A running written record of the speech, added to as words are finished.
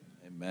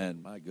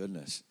Amen. My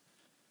goodness.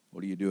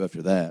 What do you do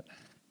after that?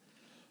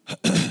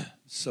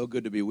 So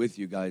good to be with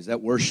you guys. That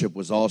worship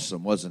was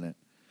awesome, wasn't it?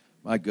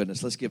 My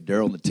goodness. Let's give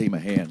Daryl and the team a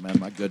hand, man.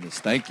 My goodness.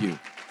 Thank you.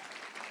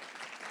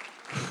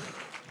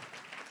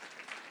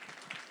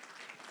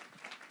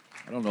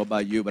 I don't know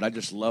about you, but I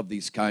just love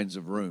these kinds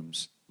of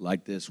rooms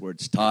like this where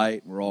it's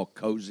tight, we're all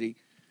cozy,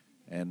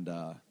 and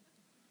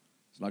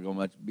it's not going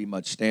to be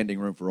much standing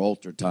room for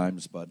altar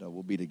times, but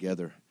we'll be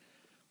together.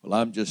 Well,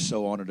 I'm just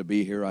so honored to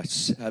be here. I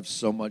have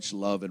so much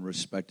love and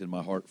respect in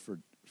my heart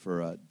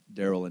for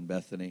Daryl and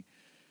Bethany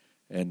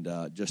and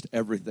just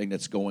everything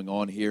that's going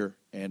on here.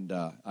 And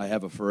I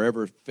have a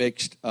forever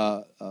fixed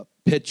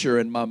picture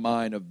in my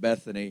mind of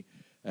Bethany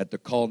at the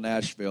Call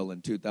Nashville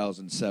in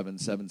 2007,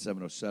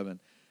 7707.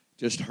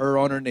 Just her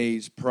on her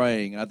knees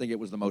praying. And I think it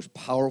was the most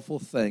powerful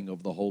thing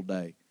of the whole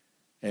day.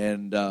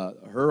 And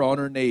her on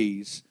her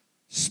knees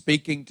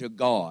speaking to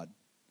God.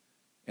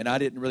 And I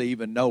didn't really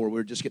even know her. We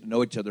were just getting to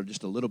know each other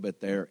just a little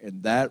bit there.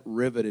 And that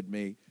riveted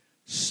me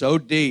so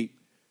deep.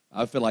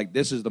 I feel like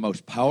this is the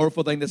most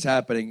powerful thing that's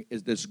happening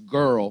is this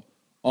girl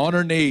on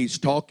her knees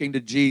talking to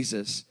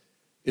Jesus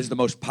is the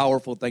most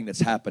powerful thing that's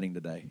happening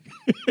today.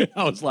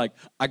 I was like,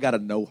 I got to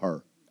know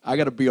her. I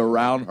got to be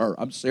around her.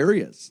 I'm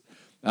serious.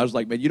 I was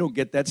like, man, you don't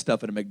get that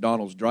stuff in a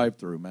McDonald's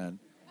drive-thru, man.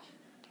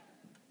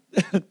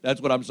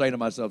 That's what I'm saying to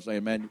myself,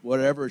 saying, man,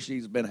 wherever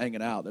she's been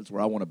hanging out, that's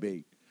where I want to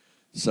be.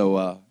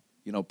 So,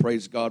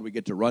 praise God, we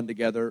get to run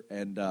together,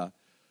 and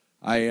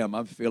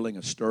I'm feeling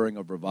a stirring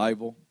of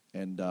revival,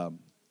 and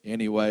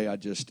anyway, I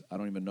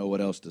don't even know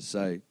what else to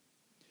say.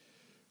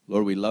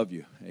 Lord, we love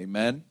you,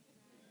 amen.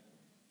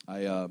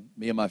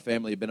 Me and my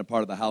family have been a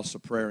part of the House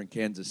of Prayer in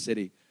Kansas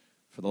City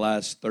for the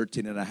last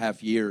 13 and a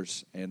half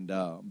years, and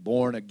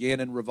born again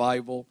in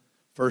revival.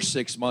 First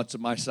 6 months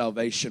of my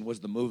salvation was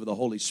the move of the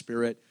Holy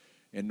Spirit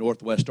in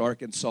Northwest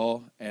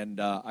Arkansas,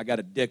 and I got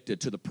addicted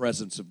to the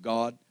presence of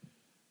God.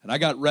 And I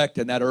got wrecked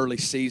in that early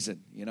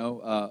season,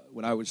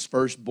 when I was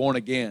first born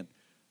again.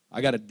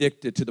 I got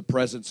addicted to the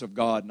presence of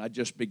God, and I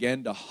just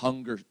began to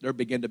hunger. There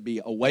began to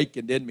be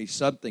awakened in me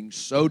something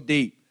so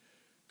deep.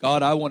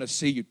 God, I want to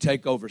see you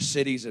take over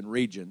cities and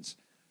regions.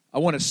 I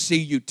want to see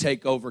you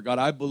take over, God.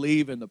 I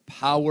believe in the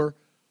power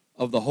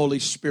of the Holy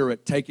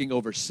Spirit taking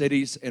over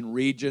cities and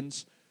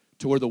regions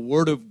to where the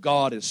Word of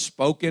God is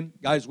spoken.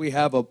 Guys, we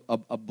have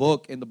a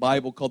book in the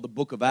Bible called the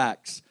Book of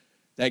Acts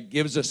that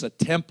gives us a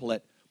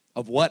template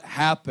of what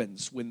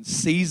happens when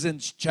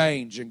seasons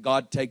change and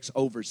God takes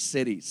over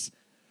cities.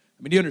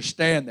 I mean, you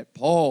understand that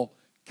Paul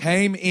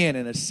came in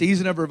a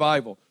season of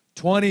revival.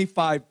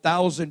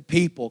 25,000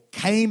 people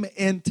came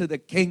into the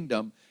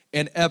kingdom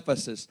in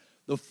Ephesus.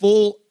 The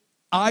full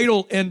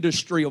idol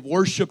industry of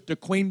worship to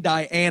Queen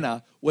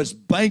Diana was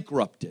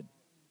bankrupted.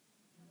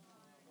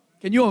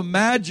 Can you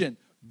imagine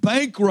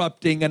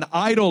bankrupting an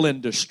idol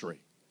industry?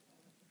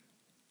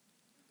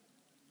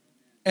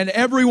 And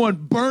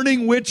everyone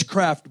burning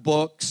witchcraft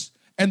books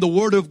and the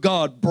Word of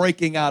God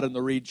breaking out in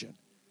the region.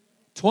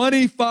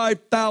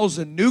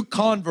 25,000 new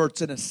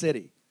converts in a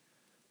city.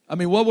 I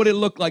mean, what would it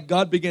look like?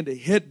 God began to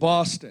hit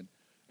Boston,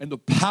 and the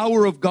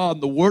power of God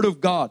and the Word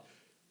of God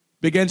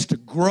begins to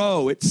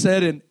grow. It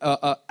said in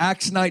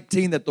Acts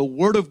 19 that the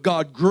Word of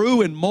God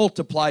grew and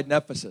multiplied in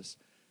Ephesus.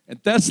 In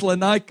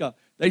Thessalonica,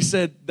 they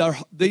said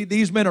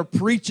these men are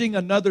preaching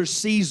another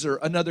Caesar,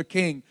 another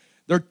king.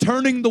 They're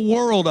turning the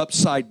world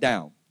upside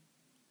down.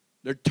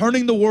 They're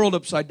turning the world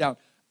upside down.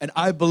 And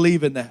I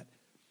believe in that.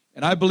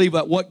 And I believe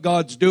that what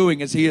God's doing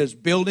is He is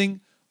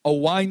building a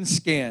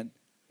wineskin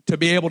to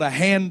be able to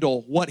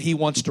handle what He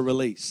wants to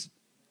release.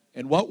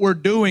 And what we're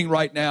doing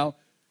right now,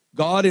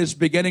 God is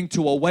beginning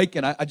to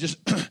awaken.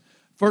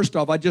 First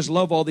off, I just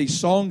love all these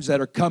songs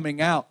that are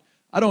coming out.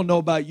 I don't know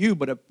about you,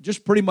 but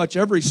just pretty much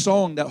every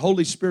song that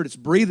Holy Spirit is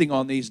breathing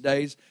on these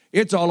days,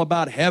 it's all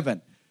about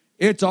heaven.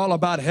 It's all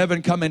about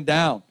heaven coming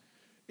down.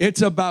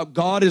 It's about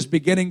God is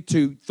beginning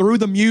to, through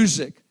the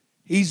music,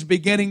 He's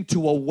beginning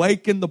to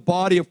awaken the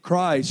body of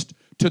Christ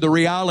to the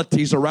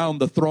realities around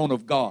the throne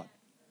of God.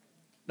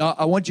 Now,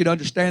 I want you to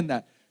understand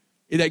that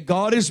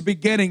God is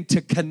beginning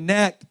to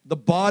connect the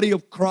body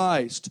of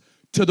Christ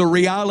to the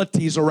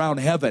realities around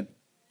heaven.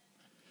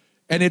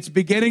 And it's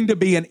beginning to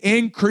be an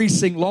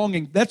increasing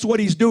longing. That's what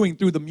He's doing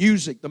through the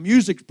music. The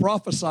music's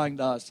prophesying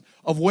to us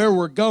of where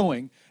we're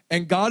going.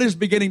 And God is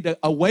beginning to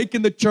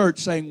awaken the church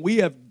saying, we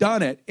have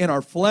done it in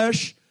our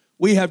flesh.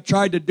 We have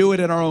tried to do it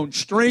in our own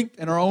strength,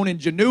 in our own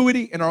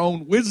ingenuity, in our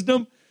own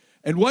wisdom.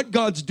 And what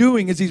God's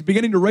doing is He's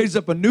beginning to raise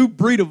up a new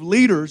breed of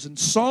leaders and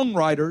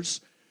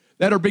songwriters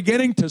that are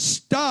beginning to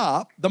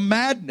stop the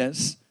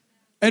madness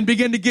and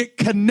begin to get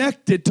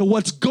connected to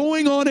what's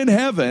going on in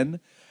heaven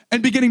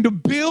and beginning to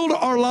build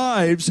our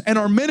lives and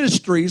our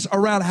ministries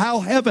around how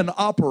heaven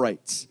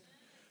operates.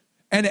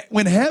 And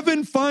when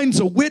heaven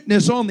finds a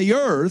witness on the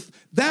earth,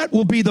 that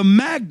will be the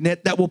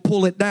magnet that will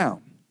pull it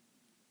down.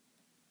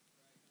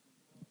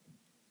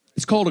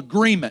 It's called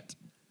agreement.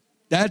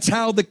 That's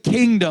how the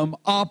kingdom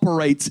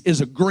operates,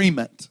 is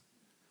agreement.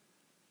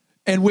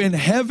 And when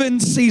heaven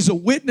sees a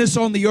witness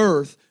on the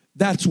earth,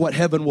 that's what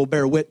heaven will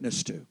bear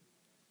witness to.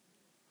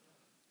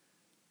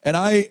 And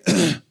I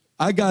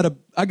I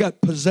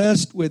got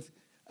possessed with,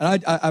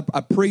 and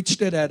I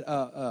preached it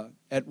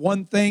at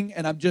one thing,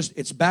 and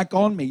it's back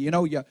on me.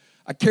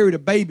 I carried a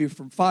baby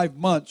from 5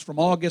 months, from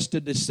August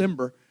to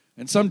December,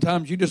 and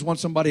sometimes you just want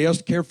somebody else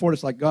to care for it.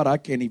 It's like, God, I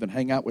can't even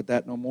hang out with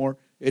that no more.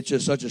 It's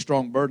just such a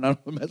strong burden. I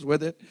don't want to mess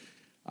with it.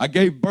 I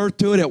gave birth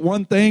to it at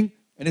one thing,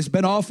 and it's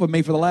been off of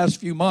me for the last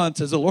few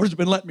months as the Lord's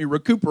been letting me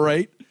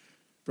recuperate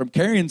from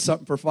carrying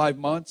something for 5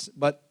 months.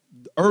 But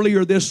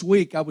earlier this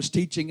week, I was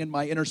teaching in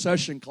my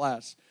intercession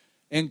class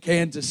in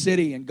Kansas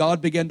City, and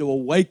God began to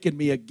awaken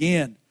me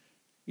again.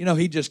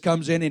 He just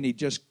comes in and He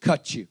just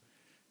cuts you.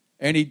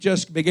 And He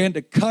just began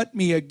to cut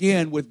me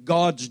again with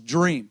God's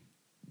dream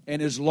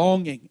and His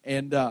longing.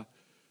 And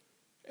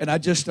I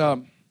just,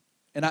 and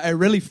I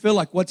really feel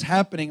like what's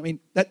happening, I mean,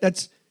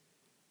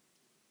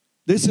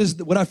 this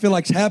is what I feel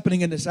like is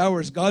happening in this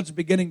hour, is God's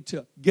beginning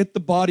to get the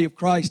body of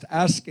Christ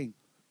asking,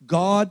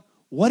 God,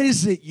 what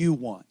is it you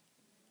want?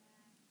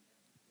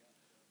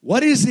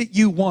 What is it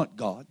you want,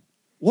 God?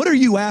 What are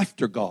you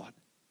after, God?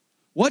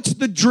 What's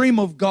the dream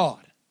of God?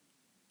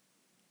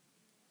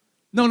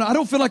 No, I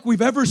don't feel like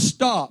we've ever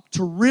stopped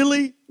to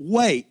really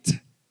wait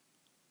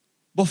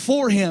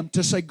before Him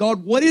to say,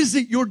 God, what is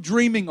it you're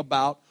dreaming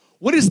about?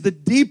 What is the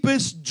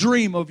deepest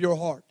dream of your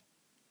heart?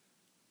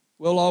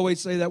 We'll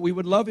always say that we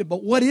would love Him,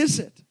 but what is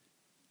it?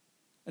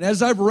 And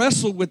as I've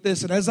wrestled with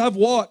this, and as I've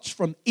watched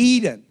from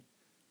Eden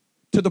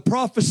to the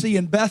prophecy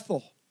in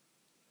Bethel,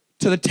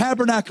 to the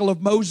tabernacle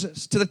of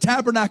Moses, to the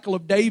tabernacle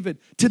of David,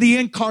 to the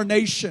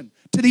incarnation,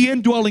 to the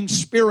indwelling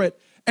Spirit,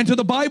 and to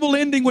the Bible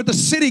ending with the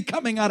city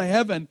coming out of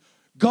heaven,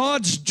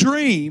 God's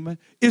dream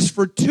is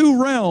for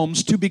two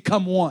realms to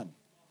become one.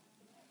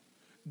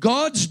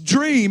 God's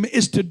dream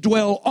is to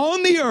dwell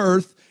on the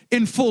earth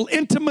in full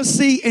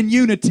intimacy and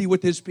unity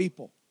with His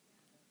people,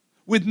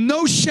 with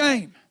no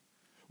shame,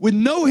 with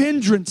no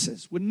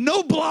hindrances, with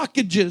no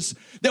blockages,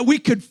 that we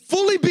could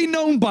fully be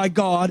known by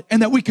God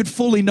and that we could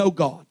fully know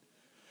God.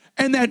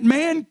 And that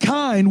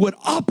mankind would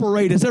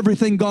operate as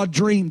everything God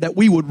dreamed, that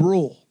we would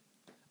rule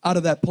out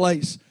of that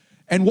place.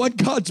 And what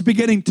God's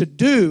beginning to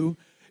do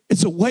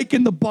is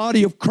awaken the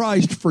body of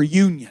Christ for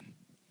union.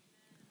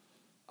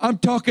 I'm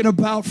talking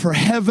about for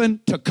heaven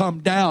to come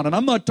down. And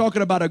I'm not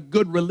talking about a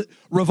good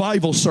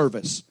revival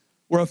service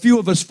where a few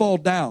of us fall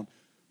down.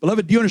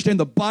 Beloved, do you understand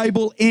the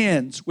Bible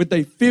ends with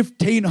a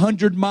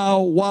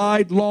 1,500-mile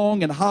wide,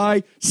 long, and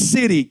high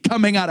city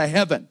coming out of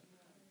heaven?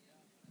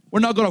 We're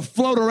not going to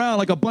float around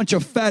like a bunch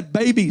of fat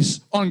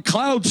babies on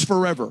clouds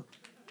forever.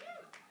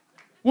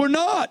 We're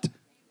not.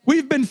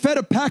 We've been fed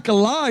a pack of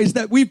lies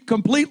that we've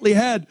completely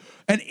had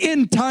an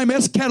end-time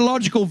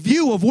eschatological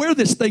view of where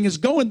this thing is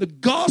going. The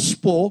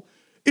gospel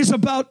is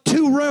about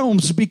two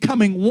realms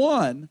becoming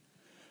one,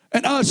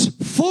 and us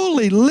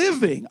fully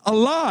living,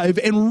 alive,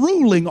 and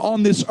ruling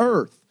on this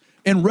earth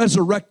in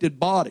resurrected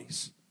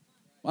bodies.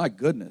 My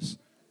goodness,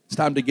 it's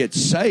time to get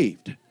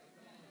saved.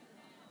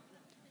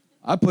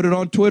 I put it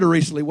on Twitter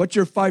recently. What's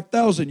your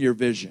 5,000-year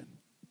vision?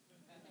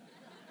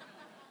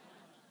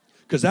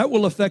 Because that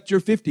will affect your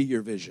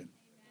 50-year vision,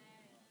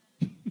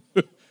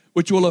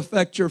 which will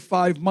affect your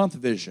 5-month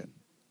vision,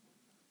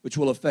 which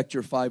will affect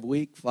your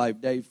 5-week,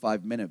 5-day,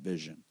 5-minute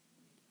vision.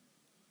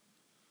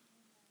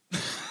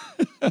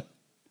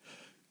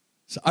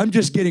 So I'm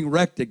just getting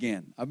wrecked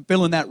again. I'm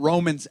feeling that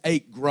Romans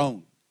 8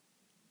 groan.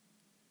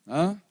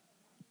 Huh?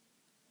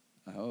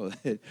 Oh,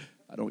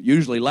 I don't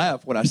usually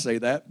laugh when I say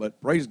that, but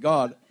praise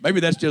God. Maybe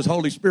that's just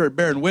Holy Spirit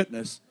bearing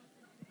witness.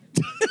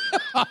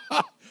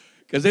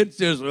 Because it's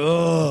just,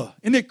 ugh.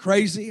 Isn't it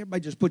crazy?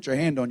 Everybody just put your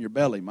hand on your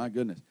belly. My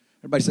goodness.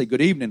 Everybody say,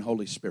 good evening,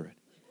 Holy Spirit.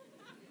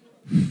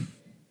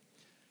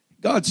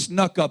 God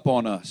snuck up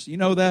on us. You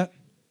know that?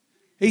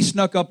 He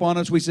snuck up on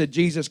us. We said,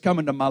 Jesus, come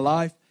into my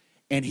life.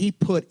 And He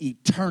put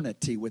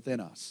eternity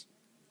within us.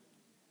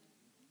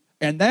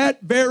 And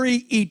that very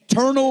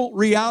eternal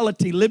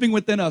reality living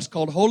within us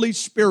called Holy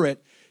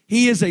Spirit,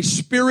 He is a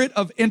spirit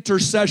of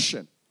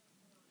intercession.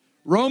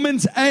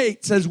 Romans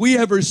 8 says we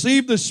have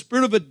received the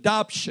spirit of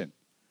adoption.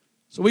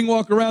 So we can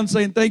walk around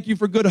saying thank you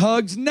for good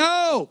hugs.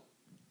 No!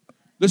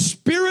 The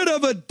spirit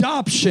of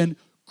adoption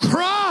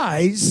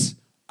cries,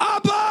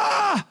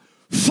 Abba,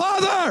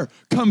 Father,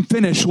 come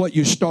finish what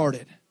you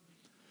started.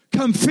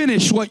 Come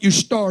finish what you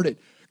started.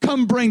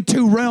 Come bring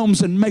two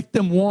realms and make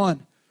them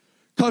one.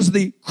 Because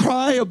the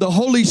cry of the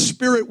Holy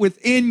Spirit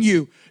within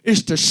you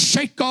is to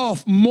shake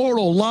off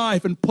mortal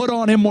life and put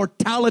on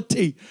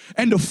immortality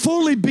and to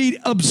fully be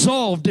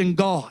absolved in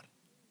God.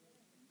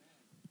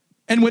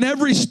 And when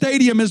every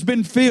stadium has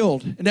been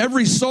filled and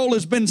every soul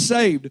has been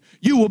saved,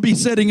 you will be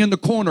sitting in the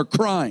corner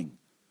crying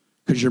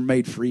because you're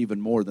made for even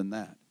more than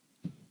that.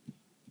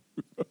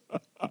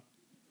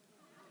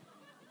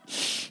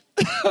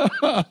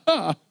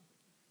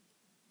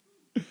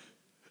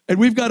 And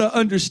we've got to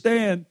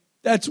understand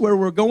that's where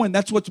we're going.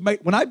 That's what's made.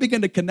 When I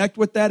begin to connect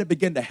with that, it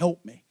began to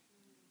help me.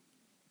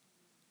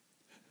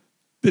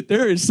 That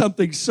there is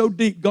something so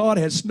deep. God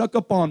has snuck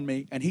up on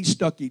me, and He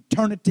stuck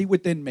eternity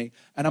within me,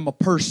 and I'm a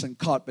person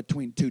caught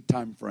between two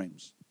time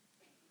frames.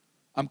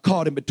 I'm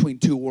caught in between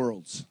two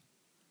worlds.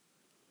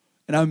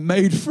 And I'm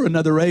made for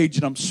another age,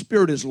 and my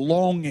spirit is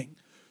longing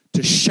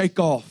to shake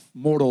off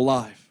mortal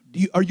life.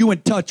 Are you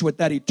in touch with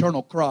that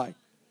eternal cry?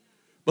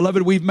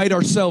 Beloved, we've made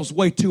ourselves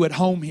way too at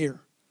home here.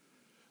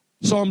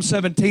 Psalm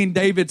 17,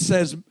 David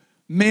says,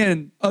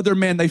 other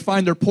men, they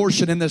find their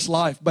portion in this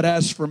life. But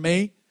as for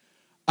me,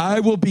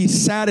 I will be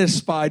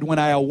satisfied when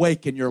I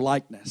awake in your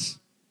likeness.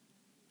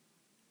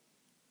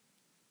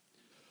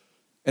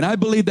 And I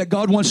believe that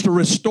God wants to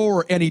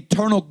restore an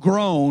eternal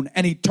groan,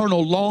 an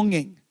eternal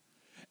longing,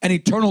 an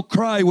eternal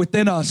cry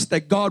within us,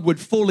 that God would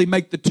fully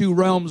make the two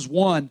realms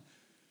one.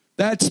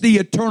 That's the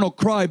eternal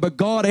cry. But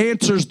God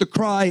answers the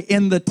cry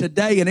in the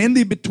today and in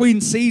the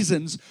between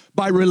seasons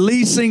by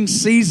releasing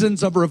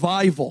seasons of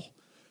revival,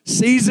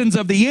 seasons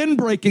of the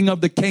inbreaking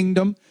of the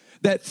kingdom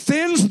that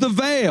thins the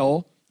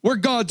veil, where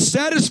God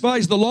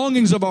satisfies the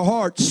longings of our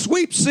heart,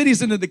 sweeps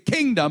cities into the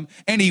kingdom,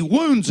 and He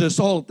wounds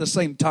us all at the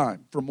same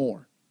time for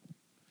more.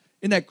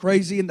 Isn't that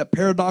crazy? In the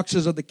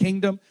paradoxes of the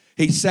kingdom,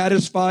 He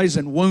satisfies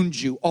and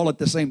wounds you all at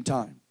the same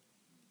time.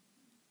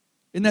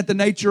 Isn't that the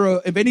nature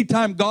of any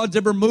time God's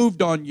ever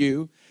moved on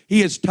you,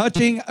 He is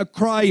touching a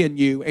cry in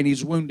you and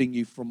He's wounding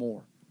you for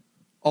more,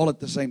 all at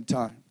the same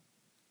time.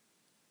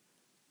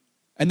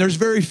 And there's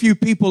very few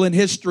people in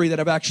history that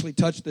have actually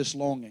touched this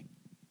longing.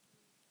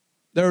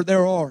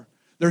 There are.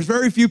 There's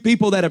very few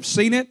people that have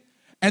seen it,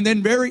 and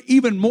then very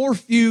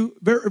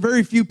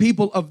few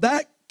people of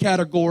that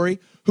category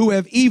who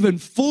have even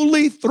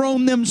fully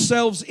thrown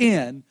themselves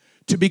in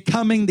to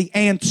becoming the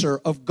answer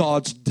of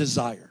God's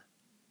desire.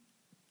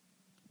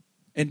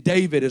 And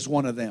David is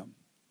one of them.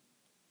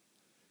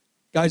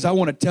 Guys, I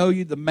want to tell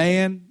you, the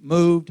man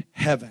moved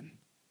heaven.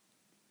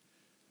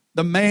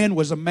 The man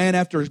was a man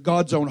after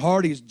God's own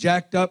heart. He's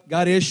jacked up,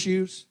 got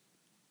issues.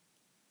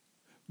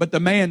 But the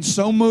man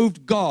so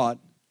moved God,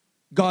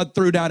 God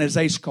threw down His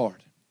ace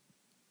card.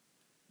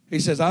 He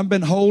says, I've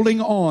been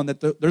holding on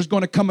that there's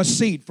going to come a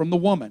seed from the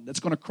woman that's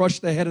going to crush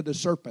the head of the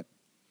serpent.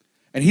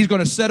 And he's going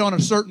to sit on a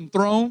certain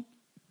throne.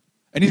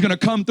 And he's going to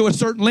come through a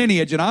certain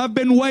lineage. And I've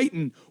been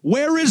waiting.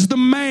 Where is the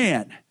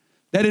man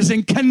that is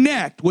in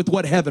connect with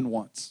what heaven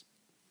wants?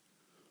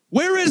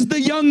 Where is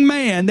the young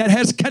man that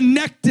has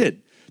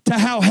connected to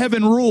how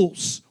heaven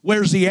rules?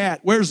 Where's he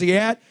at? Where's he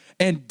at?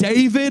 And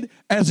David,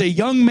 as a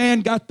young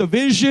man, got the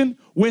vision,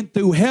 went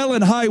through hell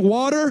and high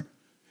water.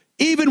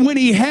 Even when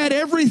he had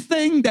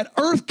everything that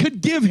earth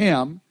could give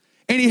him,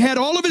 and he had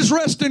all of his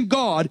rest in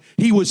God,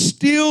 he was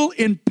still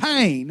in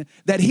pain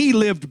that he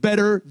lived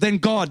better than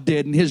God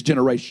did in his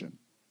generation.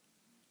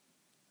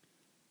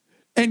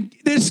 And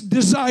this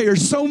desire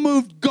so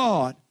moved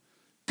God,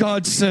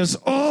 God says,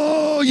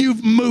 oh,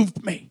 you've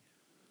moved me.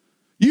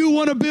 You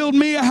want to build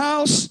me a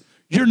house?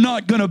 You're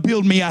not going to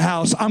build me a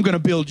house. I'm going to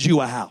build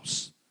you a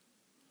house.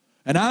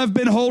 And I've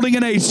been holding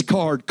an ace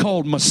card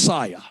called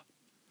Messiah.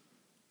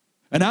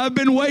 And I've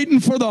been waiting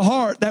for the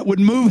heart that would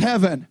move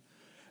heaven.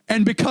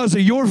 And because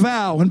of your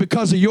vow and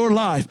because of your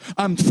life,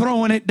 I'm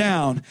throwing it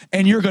down.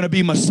 And you're going to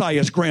be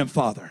Messiah's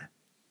grandfather.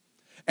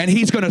 And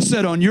He's going to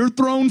sit on your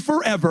throne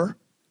forever.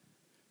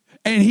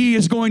 And He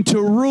is going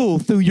to rule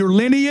through your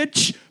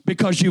lineage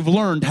because you've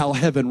learned how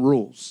heaven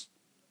rules.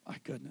 My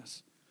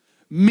goodness.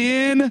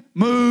 Men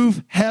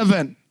move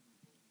heaven.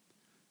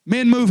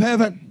 Men move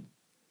heaven.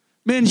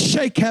 Men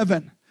shake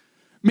heaven.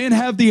 Men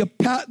have the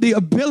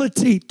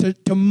ability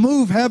to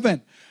move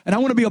heaven. And I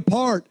want to be a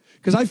part,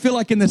 because I feel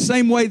like in the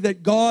same way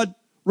that God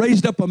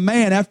raised up a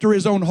man after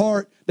His own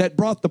heart that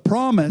brought the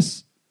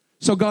promise,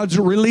 so God's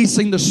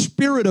releasing the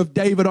spirit of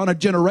David on a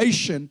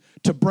generation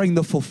to bring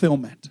the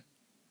fulfillment.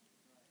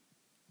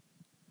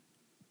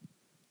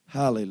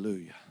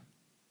 Hallelujah.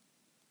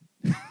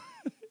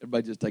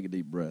 Everybody just take a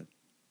deep breath.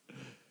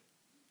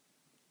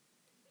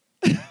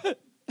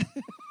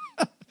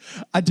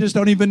 I just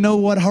don't even know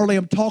what hardly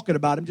I'm talking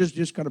about. I'm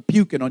just kind of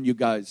puking on you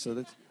guys. So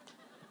that's,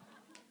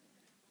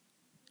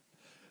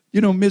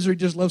 misery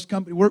just loves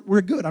company.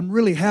 We're good. I'm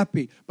really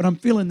happy. But I'm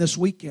feeling this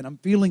weekend, I'm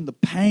feeling the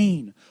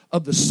pain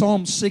of the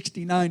Psalm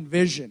 69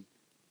 vision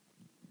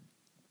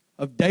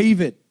of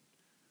David,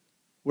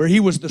 where he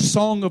was the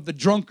song of the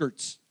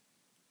drunkards,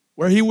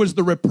 where he was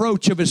the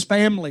reproach of his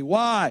family.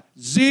 Why?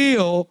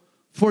 Zeal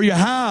for your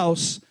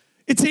house,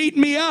 it's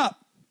eating me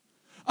up.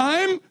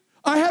 I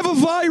have a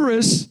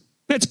virus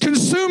that's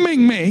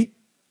consuming me,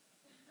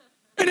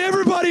 and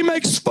everybody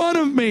makes fun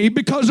of me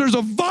because there's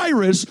a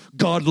virus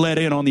God let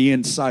in on the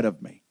inside of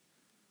me.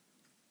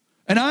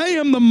 And I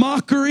am the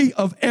mockery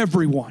of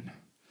everyone.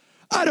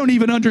 I don't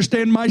even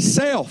understand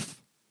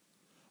myself.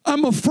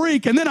 I'm a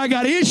freak, and then I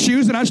got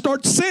issues, and I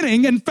start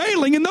sinning and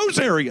failing in those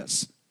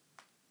areas.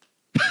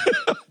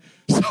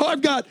 So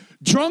I've got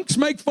drunks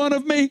make fun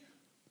of me.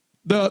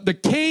 The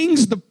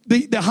kings,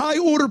 the high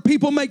order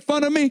people make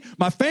fun of me.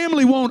 My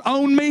family won't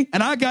own me,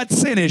 and I got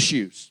sin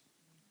issues.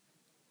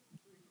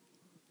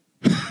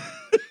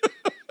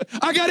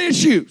 I got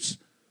issues.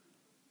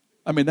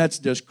 I mean, that's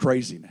just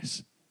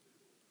craziness.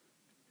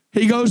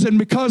 He goes, and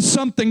because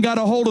something got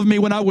a hold of me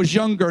when I was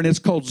younger, and it's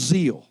called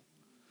zeal.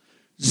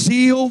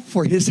 Zeal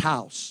for His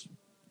house.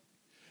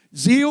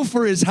 Zeal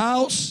for His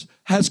house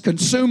has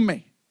consumed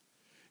me.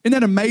 Isn't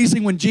that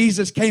amazing when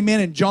Jesus came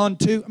in John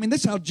 2? I mean,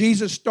 this is how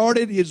Jesus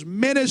started his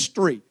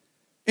ministry.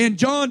 In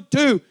John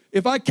 2,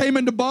 if I came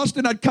into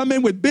Boston, I'd come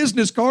in with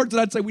business cards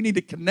and I'd say, we need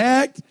to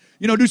connect,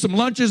 do some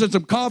lunches and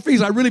some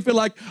coffees. I really feel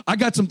like I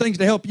got some things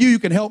to help you. You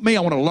can help me.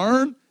 I want to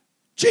learn.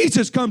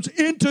 Jesus comes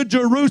into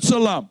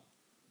Jerusalem,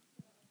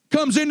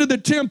 comes into the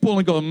temple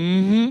and goes,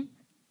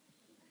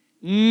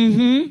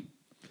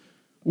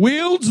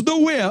 wields the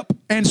whip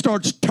and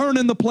starts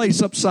turning the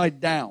place upside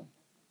down.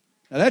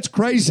 Now that's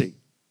crazy.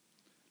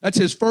 That's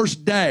his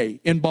first day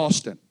in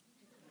Boston.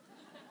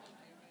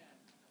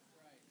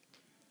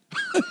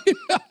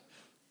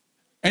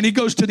 And he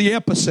goes to the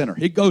epicenter.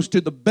 He goes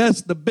to the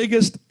best, the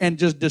biggest, and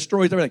just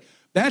destroys everything.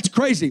 That's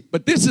crazy.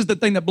 But this is the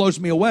thing that blows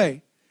me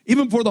away.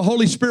 Even before the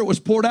Holy Spirit was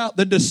poured out,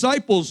 the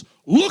disciples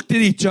looked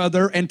at each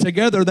other and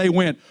together they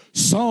went,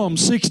 Psalm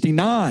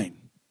 69.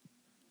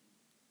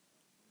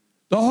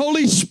 The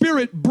Holy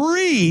Spirit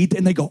breathed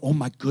and they go, oh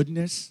my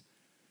goodness,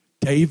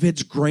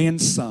 David's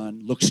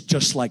grandson looks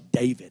just like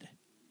David.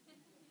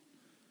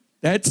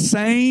 That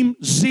same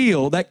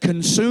zeal that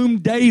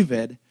consumed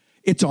David,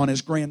 it's on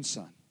his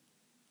grandson.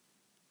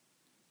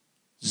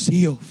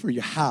 Zeal for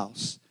your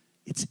house,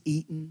 it's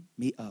eating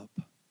me up.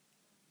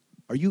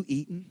 Are you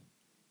eating?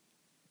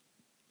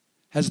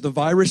 Has the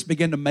virus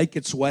begun to make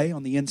its way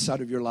on the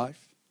inside of your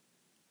life?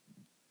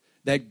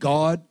 That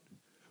God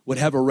would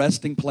have a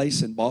resting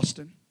place in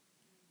Boston?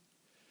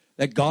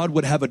 That God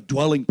would have a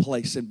dwelling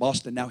place in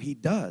Boston? Now, He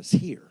does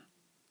here.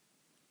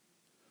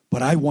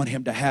 But I want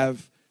Him to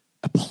have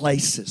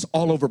places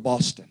all over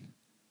Boston.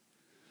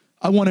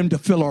 I want Him to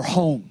fill our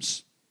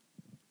homes,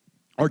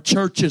 our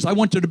churches. I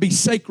want there to be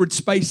sacred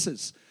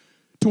spaces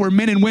to where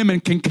men and women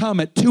can come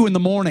at 2 in.the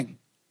morning.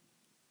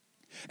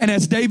 And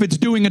as David's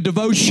doing a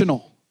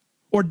devotional,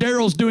 or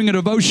Daryl's doing a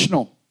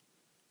devotional,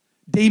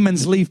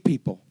 demons leave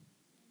people.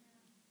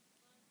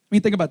 I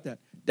mean, think about that.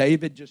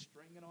 David just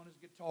stringing on his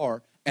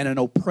guitar and an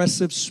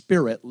oppressive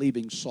spirit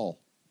leaving Saul.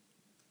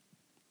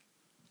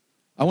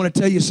 I want to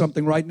tell you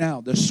something right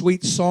now. The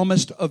sweet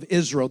psalmist of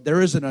Israel,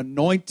 there is an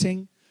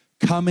anointing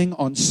coming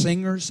on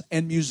singers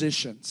and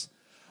musicians.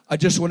 I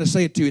just want to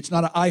say it to you. It's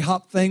not an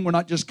IHOP thing. We're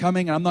not just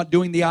coming. I'm not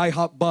doing the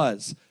IHOP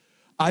buzz.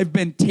 I've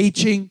been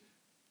teaching.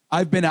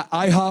 I've been at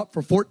IHOP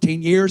for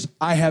 14 years.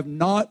 I have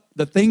not,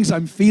 the things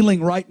I'm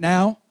feeling right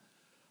now,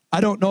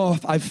 I don't know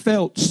if I've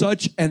felt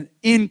such an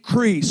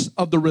increase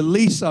of the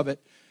release of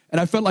it. And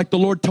I felt like the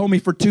Lord told me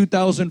for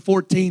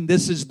 2014,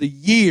 this is the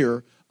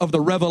year of the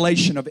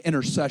revelation of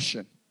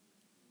intercession.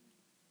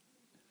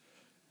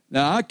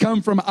 Now, I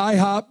come from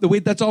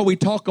IHOP. That's all we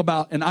talk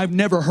about, and I've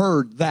never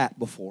heard that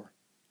before.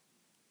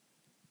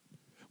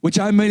 Which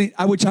I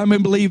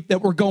believe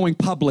that we're going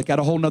public at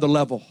a whole nother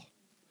level.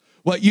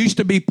 What used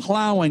to be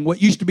plowing,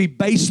 what used to be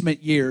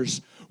basement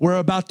years, we're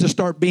about to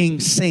start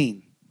being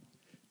seen.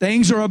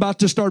 Things are about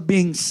to start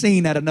being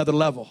seen at another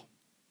level.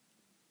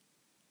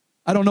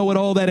 I don't know what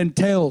all that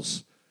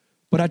entails,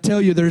 but I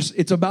tell you,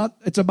 it's about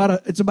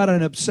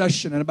an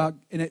obsession, and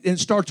it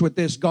starts with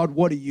this: God,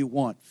 what do you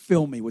want?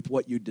 Fill me with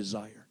what you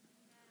desire.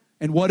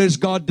 And what does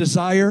God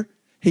desire?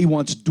 He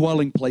wants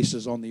dwelling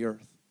places on the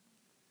earth.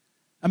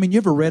 I mean, you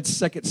ever read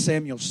 2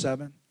 Samuel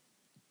 7?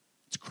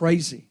 It's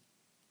crazy.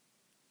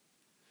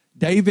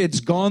 David's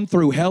gone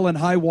through hell and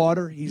high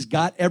water. He's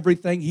got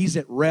everything. He's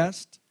at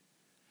rest.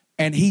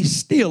 And he's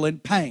still in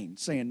pain,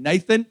 saying,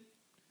 Nathan,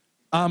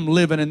 I'm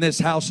living in this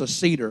house of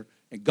cedar,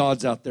 and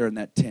God's out there in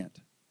that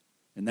tent.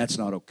 And that's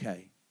not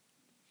okay.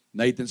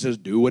 Nathan says,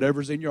 do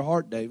whatever's in your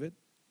heart, David.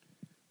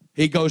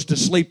 He goes to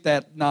sleep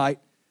that night,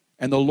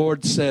 and the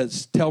Lord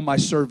says, tell my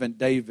servant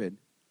David,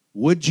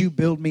 would you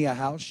build me a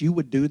house? You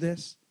would do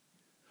this?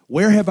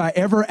 Where have I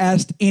ever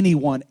asked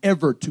anyone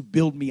ever to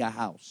build me a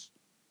house?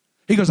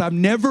 He goes, I've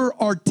never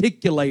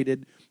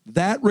articulated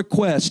that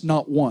request,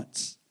 not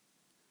once.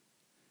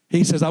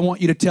 He says, I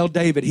want you to tell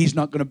David he's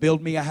not going to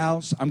build me a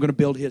house. I'm going to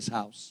build his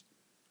house.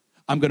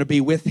 I'm going to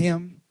be with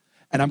him,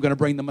 and I'm going to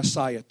bring the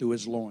Messiah through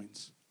his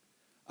loins.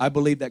 I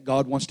believe that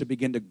God wants to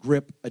begin to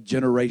grip a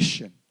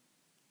generation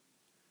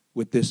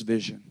with this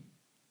vision.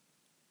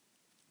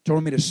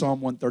 Turn me to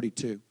Psalm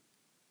 132.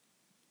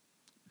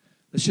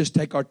 Let's just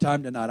take our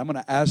time tonight. I'm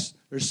going to ask,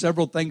 there's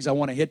several things I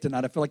want to hit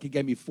tonight. I feel like He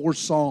gave me 4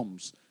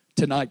 Psalms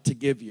tonight to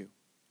give you.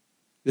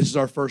 This is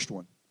our first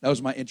one. That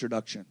was my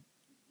introduction.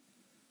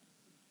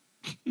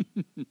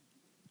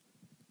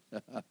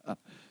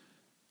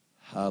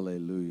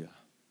 Hallelujah.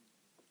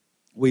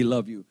 We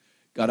love you.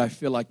 God, I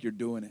feel like you're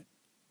doing it.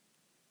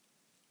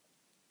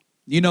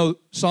 You know,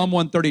 Psalm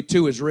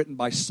 132 is written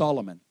by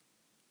Solomon.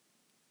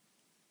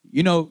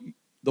 You know,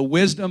 the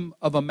wisdom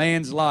of a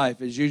man's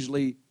life is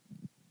usually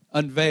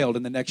unveiled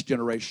in the next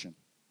generation.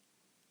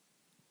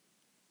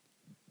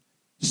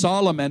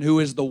 Solomon, who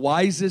is the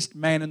wisest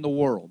man in the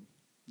world,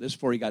 this is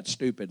before he got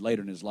stupid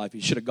later in his life.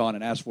 He should have gone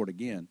and asked for it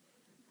again.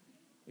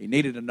 He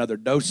needed another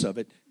dose of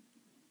it.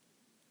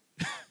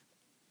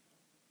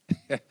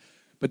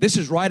 But this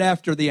is right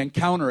after the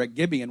encounter at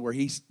Gibeon where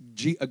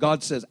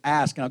God says,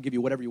 ask and I'll give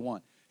you whatever you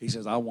want. He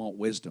says, I want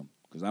wisdom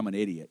because I'm an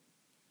idiot.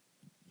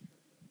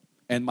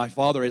 And my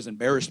father has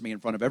embarrassed me in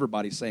front of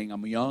everybody saying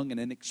I'm young and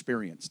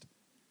inexperienced.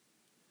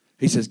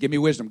 He says, give me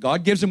wisdom.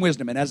 God gives him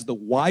wisdom. And as the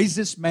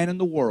wisest man in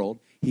the world,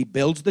 he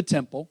builds the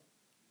temple.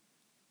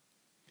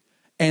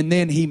 And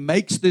then he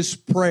makes this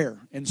prayer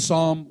in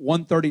Psalm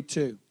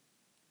 132.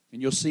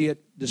 And you'll see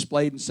it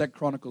displayed in 2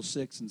 Chronicles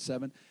 6 and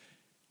 7.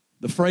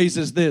 The phrase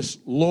is this: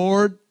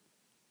 Lord,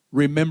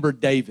 remember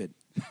David.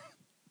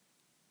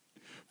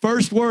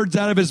 First words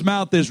out of his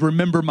mouth is,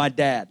 remember my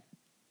dad.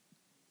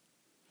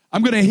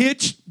 I'm going to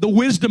hitch the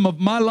wisdom of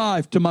my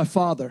life to my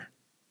father.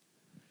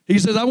 He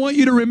says, I want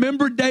you to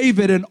remember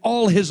David and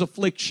all his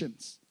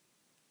afflictions.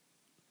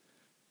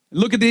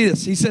 Look at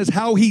this. He says,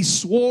 how he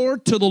swore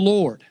to the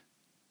Lord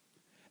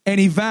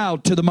and he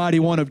vowed to the mighty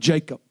one of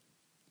Jacob.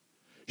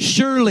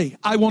 Surely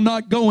I will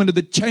not go into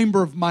the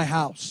chamber of my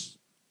house,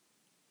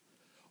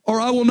 or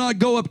I will not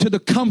go up to the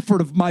comfort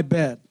of my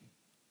bed.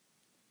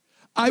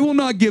 I will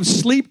not give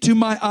sleep to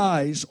my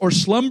eyes or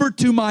slumber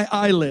to my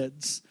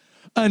eyelids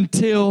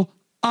until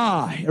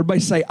everybody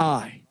say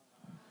I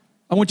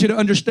want you to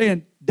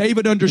understand,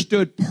 David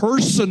understood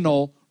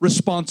personal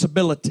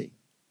responsibility.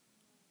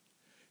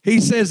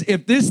 He says,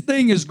 if this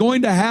thing is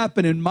going to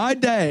happen in my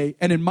day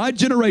and in my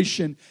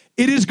generation,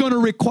 it is going to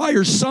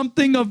require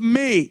something of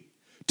me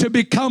to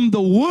become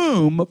the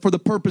womb for the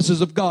purposes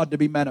of God to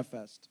be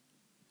manifest.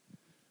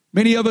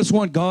 Many of us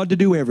want God to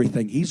do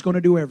everything. He's going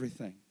to do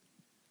everything.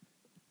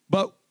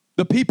 But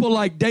the people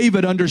like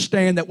David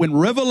understand that when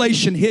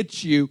revelation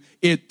hits you,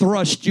 it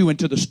thrusts you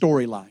into the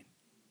storyline.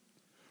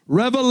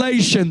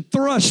 Revelation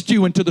thrusts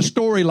you into the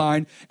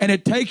storyline, and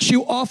it takes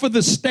you off of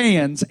the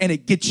stands, and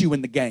it gets you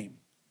in the game.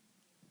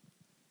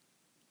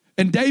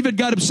 And David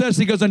got obsessed.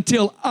 He goes,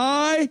 until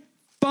I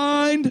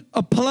find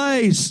a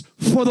place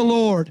for the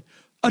Lord,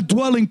 a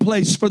dwelling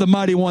place for the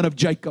mighty one of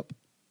Jacob.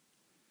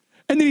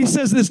 And then he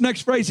says this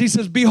next phrase. He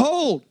says,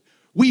 behold,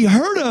 we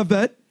heard of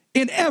it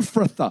in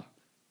Ephrathah,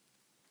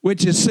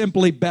 which is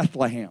simply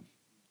Bethlehem.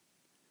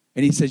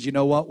 And he says, you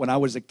know what? When I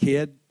was a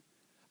kid,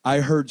 I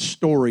heard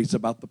stories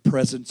about the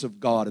presence of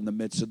God in the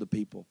midst of the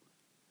people.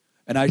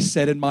 And I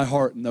said in my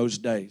heart in those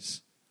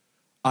days,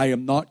 I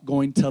am not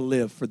going to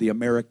live for the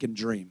American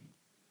dream.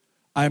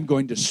 I am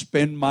going to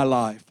spend my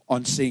life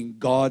on seeing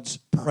God's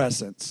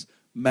presence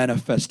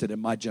manifested in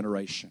my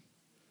generation.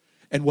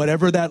 And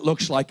whatever that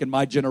looks like in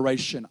my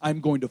generation, I'm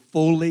going to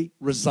fully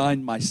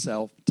resign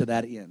myself to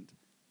that end.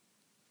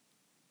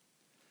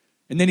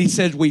 And then he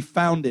says, we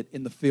found it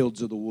in the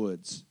fields of the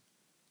woods.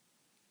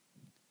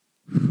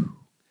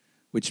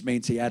 Which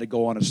means he had to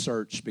go on a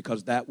search,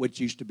 because that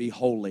which used to be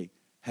holy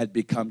had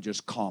become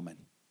just common.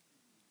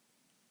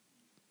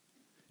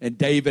 And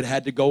David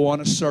had to go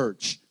on a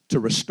search to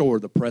restore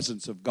the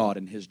presence of God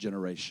in his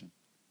generation.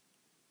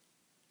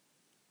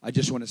 I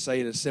just want to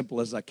say it as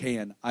simple as I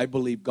can. I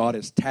believe God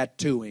is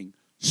tattooing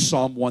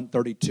Psalm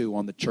 132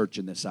 on the church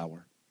in this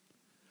hour.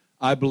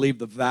 I believe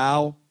the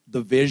vow,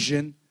 the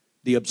vision,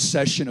 the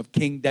obsession of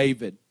King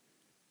David,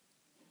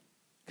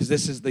 because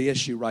this is the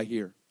issue right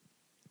here.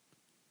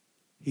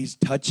 He's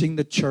touching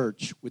the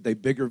church with a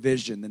bigger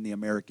vision than the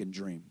American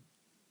dream.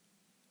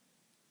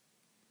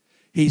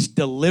 He's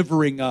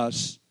delivering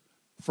us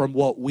from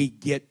what we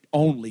get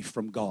only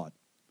from God.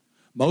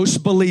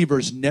 Most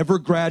believers never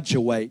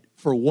graduate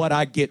for what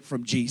I get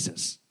from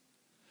Jesus.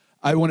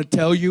 I want to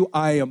tell you,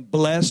 I am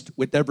blessed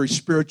with every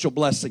spiritual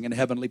blessing in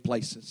heavenly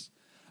places.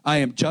 I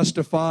am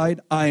justified.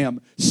 I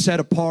am set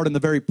apart in the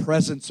very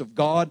presence of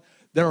God.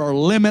 There are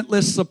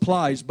limitless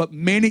supplies, but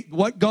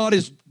what God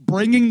is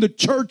bringing the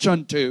church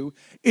unto,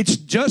 it's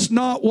just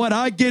not what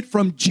I get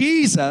from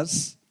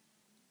Jesus,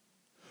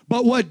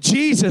 but what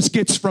Jesus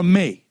gets from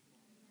me.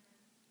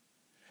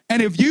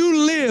 And if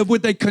you live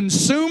with a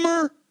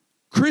consumer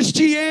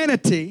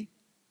Christianity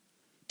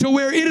to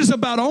where it is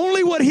about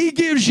only what He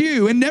gives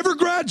you and never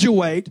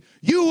graduate,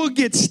 you will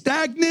get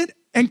stagnant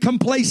and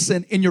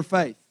complacent in your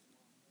faith.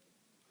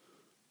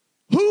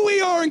 Who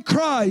we are in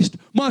Christ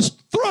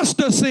must thrust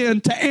us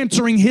into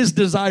answering His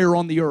desire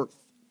on the earth.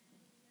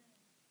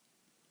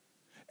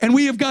 And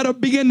we have got to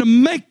begin to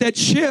make that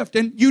shift.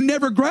 And you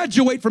never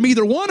graduate from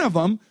either one of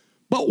them,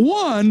 but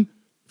one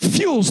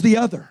fuels the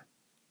other.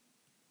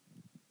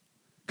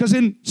 Because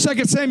in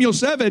 2 Samuel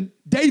 7,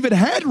 David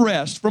had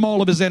rest from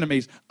all of his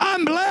enemies.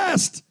 I'm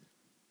blessed,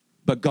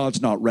 but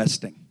God's not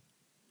resting.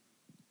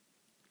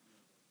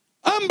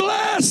 I'm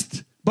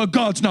blessed, but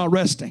God's not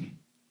resting.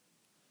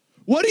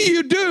 What do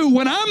you do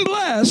when I'm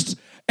blessed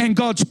and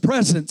God's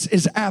presence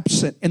is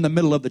absent in the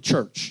middle of the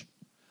church?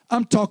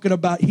 I'm talking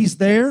about He's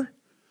there,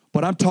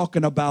 but I'm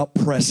talking about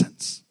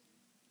presence.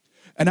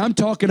 And I'm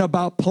talking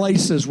about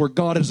places where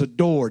God is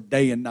adored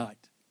day and night.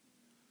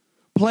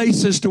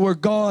 Places to where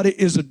God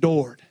is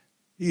adored.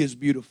 He is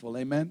beautiful.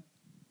 Amen.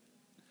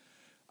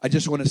 I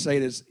just want to say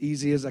it as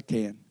easy as I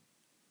can.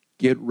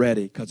 Get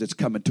ready, because it's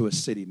coming to a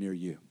city near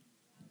you.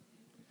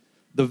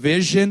 The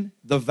vision,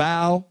 the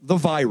vow, the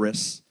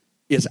virus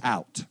is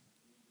out.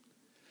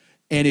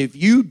 And if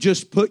you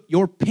just put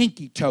your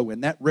pinky toe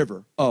in that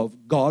river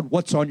of God,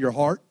 what's on your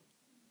heart?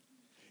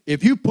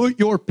 If you put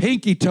your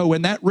pinky toe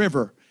in that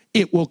river,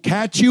 it will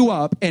catch you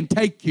up and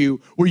take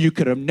you where you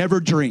could have never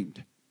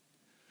dreamed.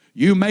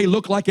 You may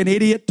look like an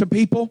idiot to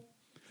people.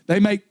 They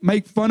may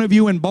make fun of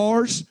you in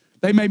bars.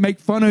 They may make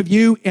fun of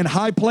you in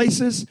high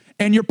places.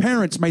 And your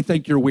parents may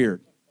think you're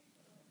weird.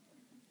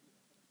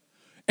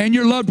 And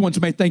your loved ones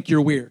may think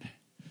you're weird.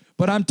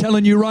 But I'm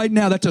telling you right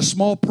now, that's a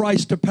small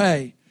price to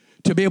pay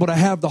to be able to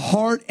have the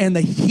heart and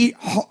the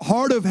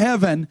heart of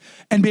heaven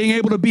and being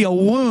able to be a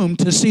womb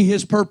to see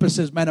his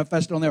purposes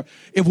manifested on there.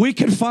 If we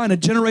could find a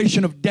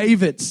generation of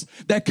Davids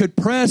that could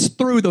press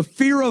through the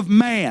fear of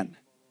man,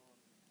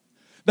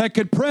 that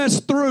could press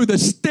through the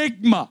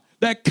stigma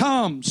that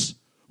comes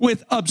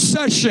with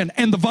obsession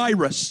and the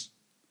virus.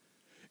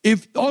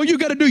 If all you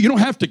got to do, you don't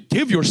have to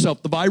give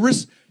yourself the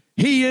virus.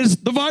 He is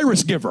the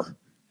virus giver.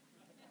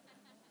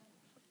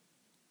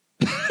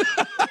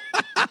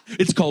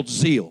 It's called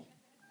zeal.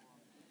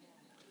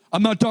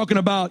 I'm not talking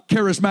about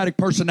charismatic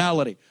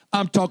personality.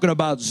 I'm talking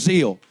about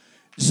zeal.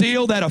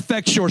 Zeal that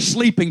affects your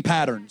sleeping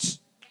patterns.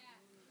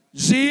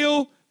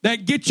 Zeal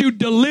that gets you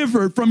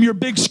delivered from your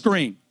big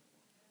screen.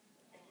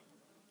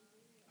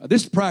 Now,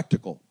 this is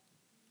practical.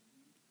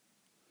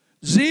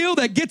 Zeal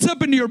that gets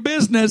up into your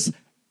business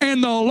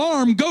and the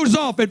alarm goes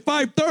off at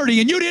 5:30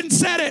 and you didn't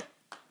set it.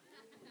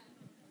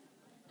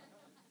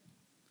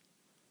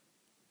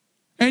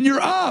 And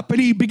you're up and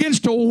he begins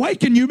to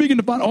awaken you, begin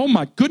to find, oh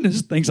my goodness,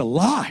 this thing's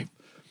alive.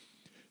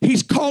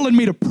 He's calling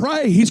me to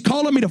pray. He's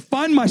calling me to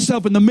find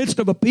myself in the midst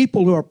of a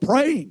people who are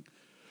praying.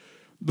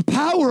 The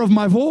power of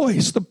my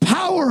voice, the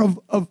power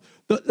of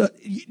do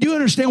you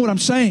understand what I'm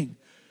saying?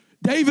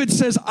 David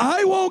says,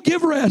 I won't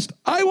give rest.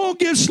 I won't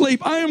give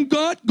sleep. I am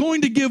not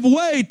going to give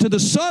way to the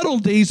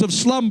subtleties of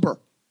slumber.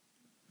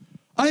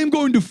 I am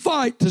going to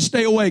fight to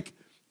stay awake.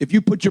 If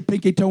you put your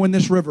pinky toe in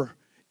this river,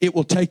 it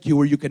will take you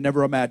where you can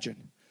never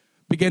imagine.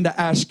 Begin to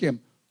ask him,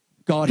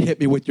 God, hit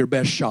me with your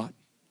best shot.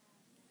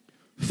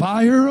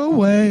 Fire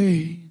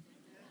away.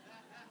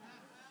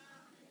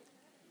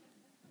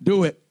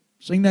 Do it.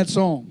 Sing that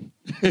song.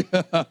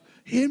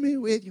 Hit me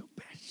with your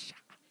best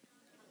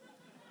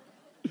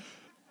shot.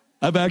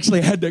 I've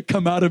actually had that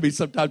come out of me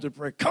sometimes in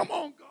prayer. Come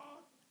on, God.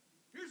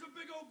 Here's a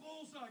big old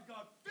bullseye,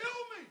 God. Fill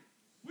me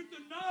with the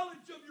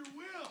knowledge of your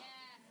will.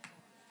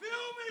 Fill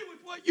me with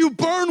what you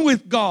burn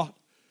with, God.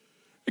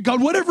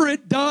 God, whatever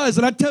it does,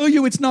 and I tell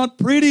you, it's not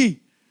pretty.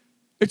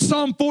 It's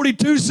Psalm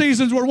 42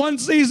 seasons where one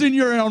season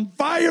you're on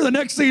fire, the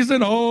next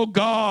season, oh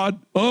God.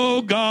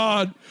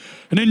 And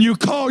then you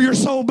call your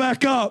soul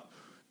back up.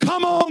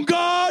 Come on,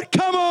 God.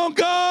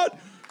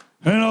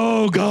 And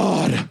oh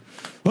God.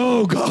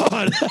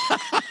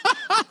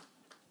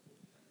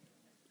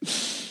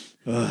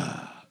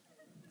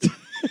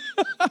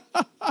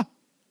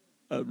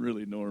 I'm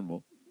really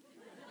normal.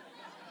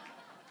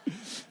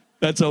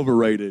 That's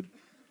overrated.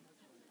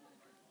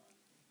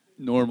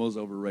 Normal's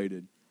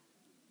overrated.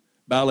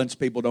 Balanced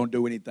people don't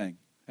do anything.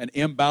 An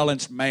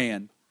imbalanced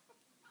man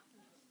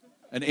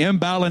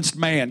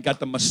got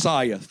the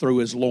Messiah through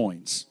his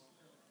loins.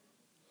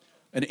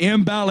 An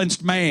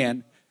imbalanced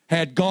man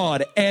had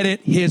God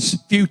edit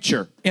his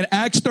future. In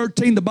Acts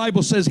 13, the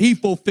Bible says he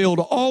fulfilled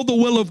all the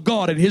will of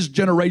God in his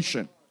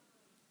generation.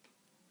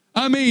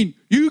 I mean,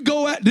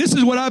 this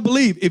is what I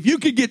believe. If you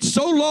could get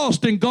so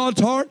lost in God's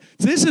heart,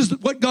 this is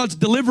what God's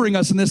delivering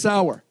us in this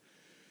hour.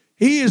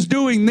 He is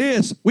doing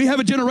this. We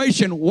have a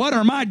generation. What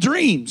are my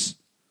dreams?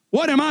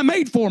 What am I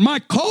made for? My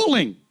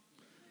calling.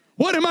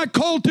 What am I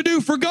called to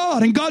do for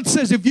God? And God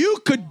says, if you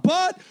could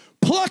but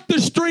pluck the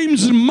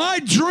streams of my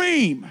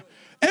dream,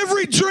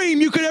 every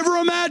dream you could ever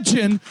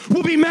imagine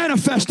will be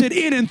manifested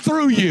in and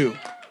through you.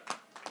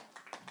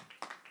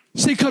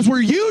 See, because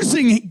we're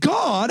using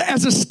God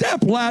as a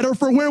step ladder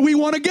for where we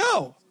want to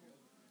go.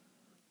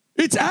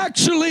 It's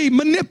actually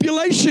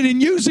manipulation in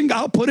using,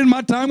 I'll put in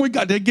my time with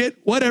God to get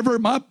whatever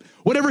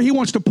he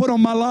wants to put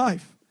on my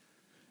life.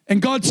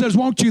 And God says,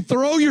 won't you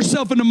throw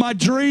yourself into my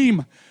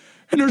dream?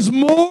 And there's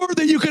more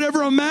than you could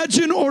ever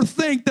imagine or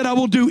think that I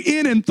will do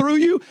in and through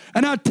you.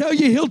 And I tell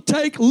you, he'll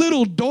take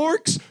little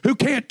dorks who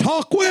can't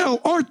talk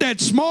well, aren't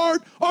that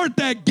smart, aren't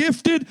that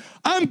gifted.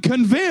 I'm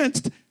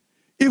convinced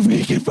if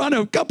we can find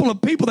a couple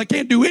of people that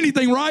can't do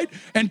anything right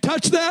and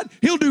touch that,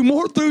 he'll do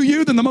more through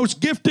you than the most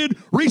gifted,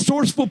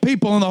 resourceful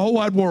people in the whole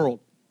wide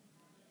world.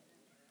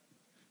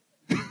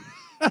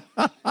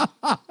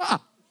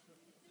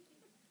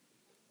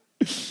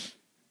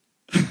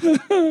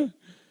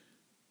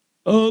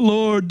 Oh,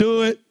 Lord,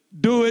 do it.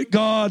 Do it,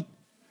 God.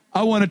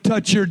 I want to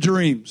touch your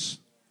dreams.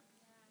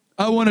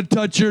 I want to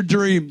touch your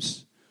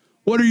dreams.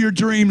 What are your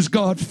dreams,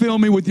 God? Fill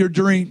me with your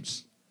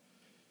dreams.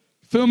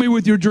 Fill me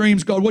with your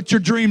dreams, God. What's your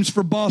dreams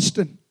for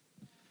Boston?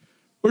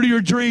 What are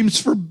your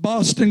dreams for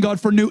Boston, God,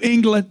 for New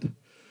England?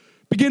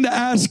 Begin to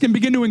ask and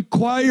begin to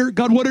inquire,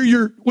 God, what are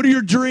your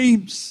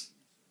dreams?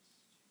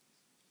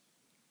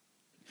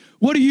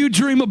 What do you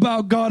dream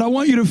about, God? I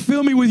want you to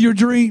fill me with your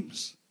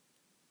dreams.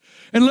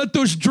 And let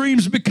those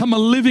dreams become a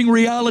living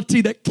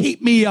reality that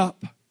keep me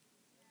up.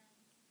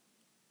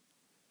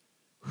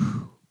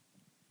 Whew.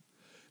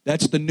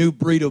 That's the new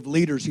breed of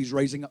leaders he's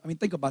raising up. I mean,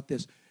 think about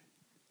this.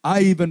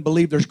 I even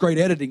believe there's great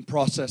editing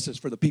processes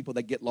for the people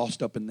that get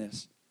lost up in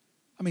this.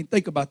 I mean,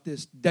 think about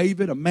this.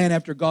 David, a man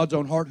after God's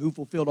own heart who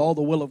fulfilled all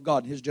the will of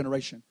God in his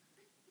generation.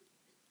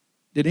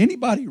 Did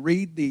anybody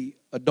read the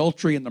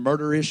adultery and the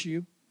murder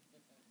issue?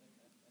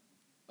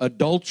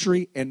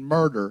 Adultery and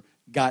murder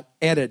got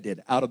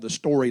edited out of the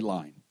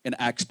storyline in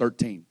Acts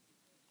 13.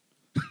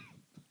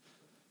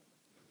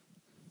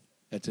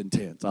 That's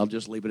intense. I'll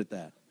just leave it at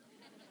that.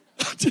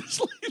 I'll just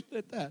leave it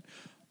at that.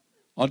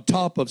 On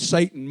top of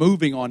Satan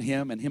moving on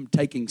him and him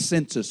taking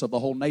census of the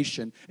whole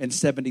nation and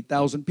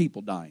 70,000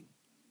 people dying.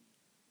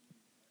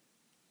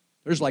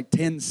 There's like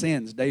 10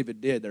 sins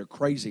David did. They're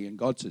crazy. And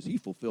God says he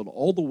fulfilled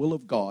all the will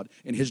of God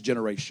in his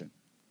generation.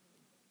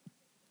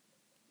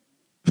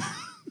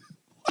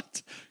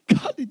 What?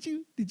 God, did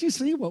you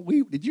see what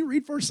did you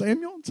read 1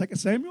 Samuel, 2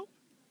 Samuel?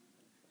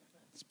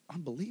 It's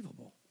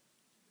unbelievable.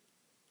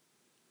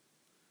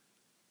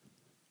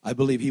 I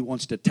believe he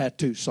wants to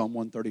tattoo Psalm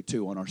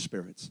 132 on our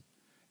spirits.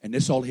 And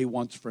this is all he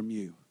wants from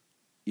you.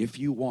 If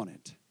you want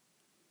it,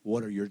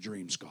 what are your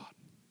dreams, God?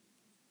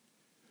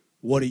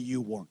 What do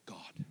you want,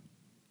 God?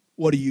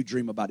 What do you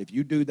dream about? If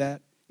you do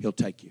that, he'll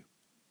take you.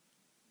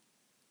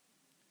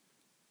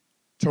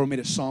 Turn me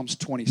to Psalms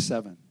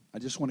 27. I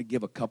just want to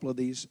give a couple of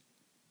these.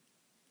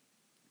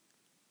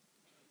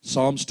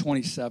 Psalms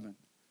 27.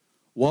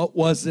 What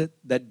was it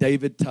that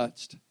David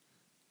touched?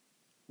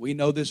 We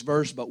know this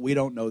verse, but we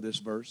don't know this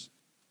verse.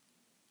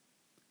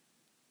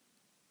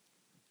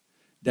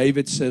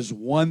 David says,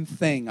 one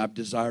thing I've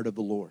desired of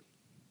the Lord.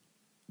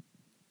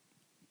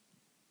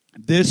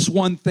 This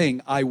one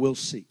thing I will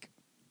seek.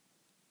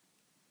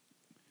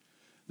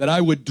 That I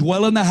would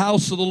dwell in the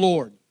house of the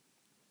Lord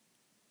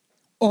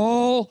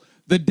all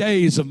the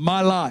days of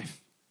my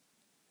life.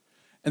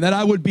 And that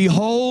I would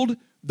behold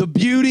the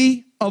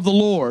beauty of the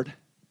Lord.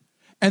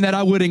 And that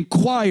I would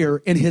inquire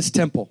in his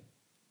temple.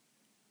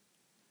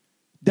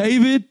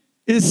 David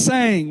is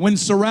saying, when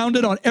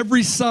surrounded on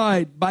every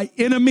side by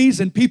enemies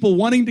and people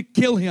wanting to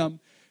kill him,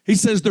 he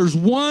says, there's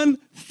one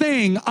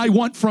thing I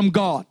want from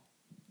God.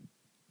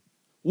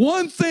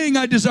 One thing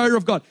I desire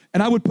of God.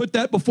 And I would put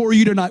that before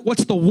you tonight.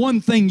 What's the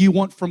one thing you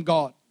want from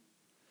God?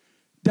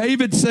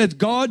 David said,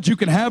 God, you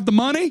can have the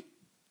money.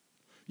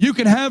 You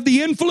can have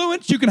the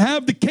influence. You can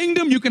have the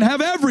kingdom. You can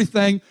have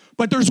everything.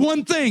 But there's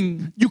one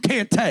thing you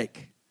can't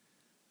take.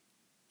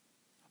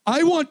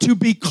 I want to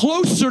be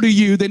closer to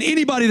you than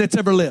anybody that's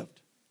ever lived.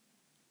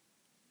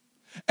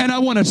 And I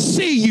want to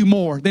see you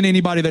more than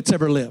anybody that's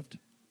ever lived.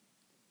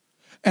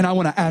 And I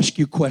want to ask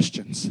you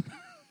questions.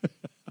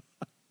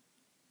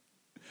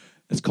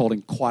 It's called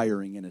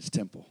inquiring in his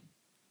temple.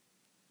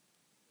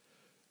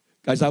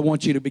 Guys, I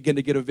want you to begin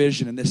to get a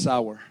vision in this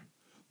hour.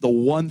 The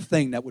one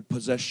thing that would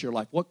possess your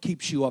life. What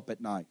keeps you up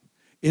at night?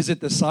 Is it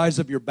the size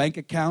of your bank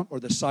account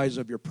or the size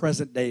of your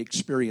present day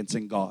experience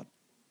in God?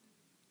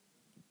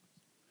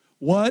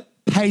 What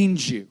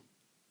pains you?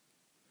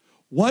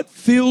 What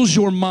fills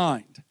your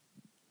mind?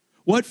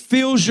 What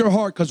fills your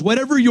heart? Because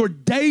whatever your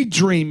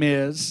daydream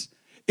is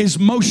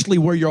mostly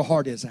where your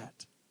heart is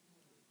at.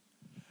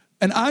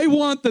 And I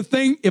want the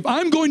thing, if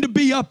I'm going to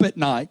be up at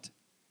night,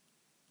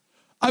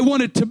 I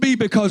want it to be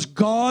because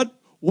God,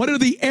 what are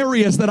the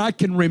areas that I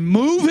can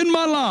remove in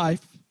my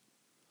life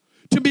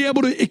to be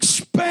able to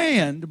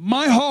expand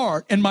my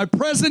heart and my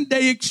present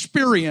day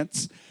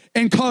experience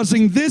and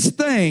causing this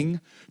thing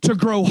to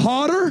grow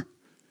hotter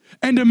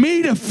and to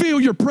me to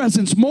feel your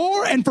presence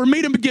more and for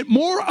me to get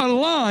more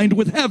aligned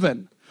with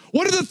heaven.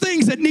 What are the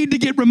things that need to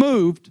get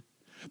removed?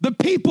 The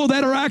people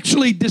that are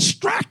actually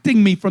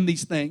distracting me from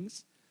these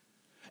things.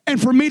 And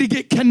for me to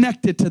get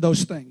connected to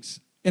those things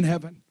in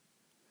heaven.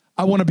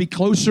 I want to be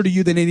closer to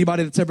you than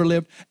anybody that's ever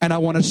lived. And I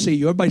want to see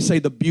you. Everybody say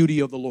the beauty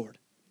of the Lord.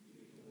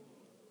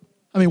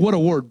 I mean, what a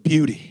word,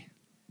 beauty.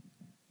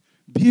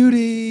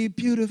 Beauty,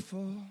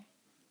 beautiful.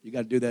 You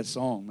got to do that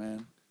song,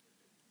 man.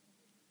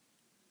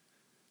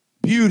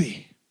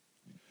 Beauty.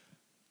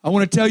 I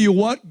want to tell you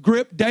what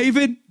gripped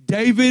David.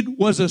 David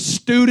was a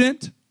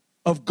student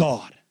of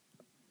God.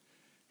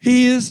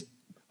 His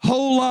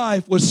whole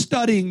life was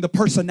studying the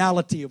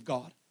personality of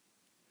God.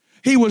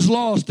 He was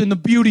lost in the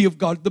beauty of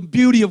God, the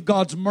beauty of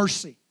God's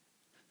mercy,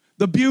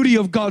 the beauty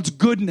of God's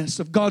goodness,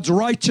 of God's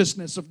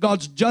righteousness, of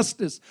God's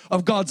justice,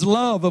 of God's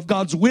love, of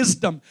God's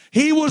wisdom.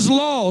 He was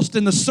lost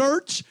in the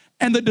search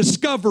and the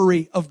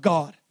discovery of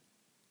God.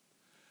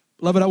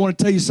 Beloved, I want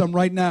to tell you something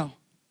right now.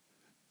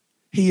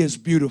 He is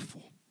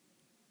beautiful.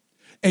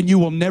 And you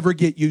will never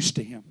get used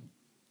to him.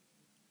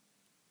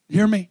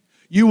 Hear me?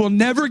 You will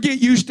never get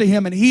used to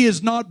him, and he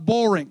is not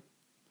boring.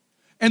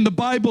 And the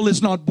Bible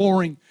is not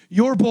boring.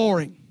 You're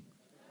boring.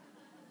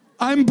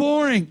 I'm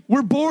boring.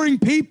 We're boring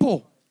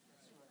people.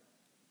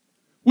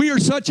 We are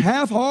such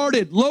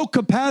half-hearted,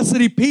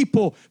 low-capacity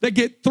people that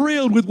get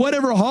thrilled with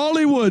whatever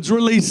Hollywood's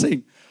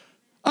releasing.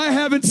 I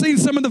haven't seen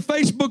some of the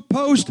Facebook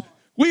posts.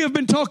 We have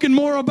been talking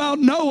more about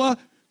Noah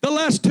the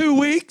last 2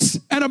 weeks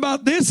and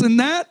about this and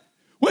that.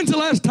 When's the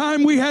last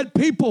time we had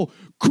people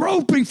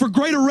groping for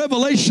greater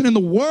revelation in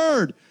the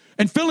Word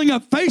and filling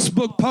up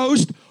Facebook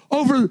posts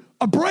over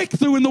a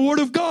breakthrough in the Word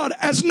of God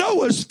as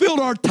Noah's filled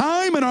our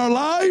time and our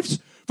lives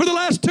for the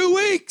last 2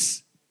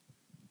 weeks.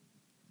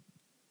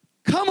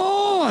 Come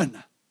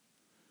on.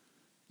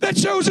 That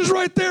shows us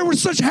right there we're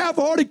such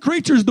half-hearted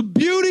creatures. The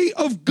beauty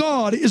of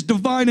God is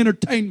divine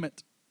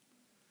entertainment.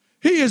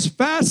 He is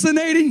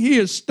fascinating, He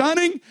is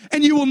stunning,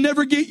 and you will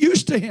never get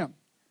used to Him.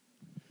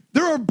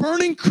 There are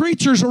burning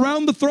creatures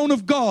around the throne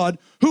of God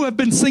who have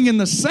been singing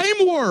the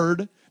same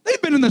word.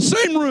 They've been in the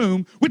same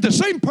room with the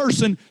same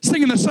person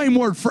singing the same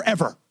word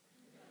forever.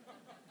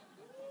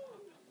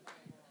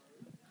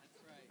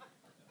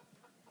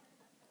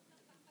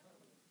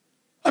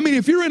 I mean,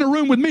 if you're in a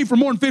room with me for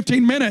more than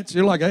 15 minutes,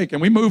 you're like, hey, can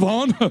we move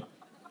on? Can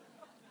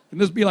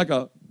this be like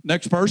a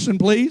next person,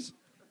 please?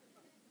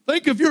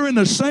 Think if you're in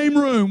the same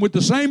room with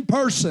the same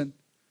person.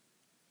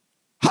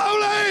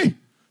 Holy,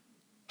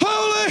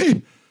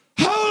 holy,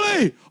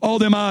 holy. All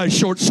them eyes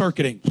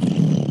short-circuiting.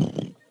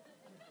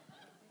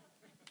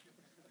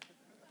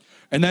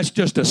 And that's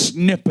just a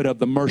snippet of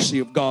the mercy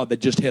of God that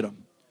just hit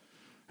them.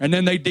 And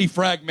then they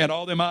defragment.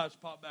 All them eyes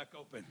pop back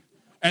open.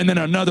 And then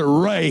another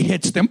ray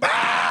hits them.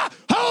 Ah!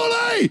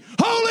 Holy,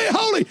 holy,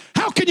 holy.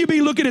 How can you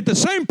be looking at the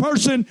same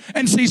person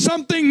and see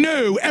something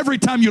new every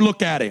time you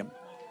look at him?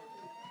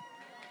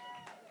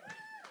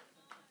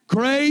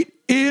 Great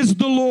is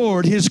the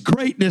Lord. His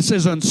greatness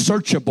is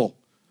unsearchable,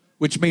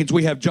 which means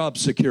we have job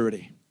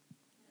security.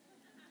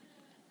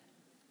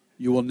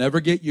 You will never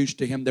get used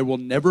to Him. There will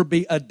never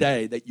be a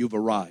day that you've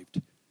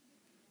arrived,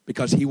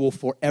 because He will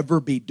forever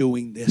be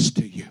doing this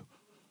to you.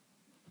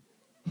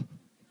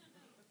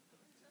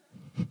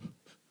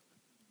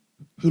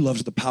 Who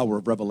loves the power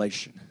of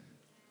revelation?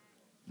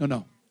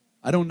 No.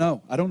 I don't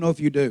know. I don't know if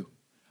you do.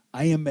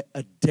 I am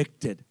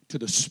addicted to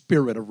the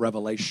spirit of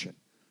revelation.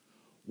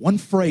 One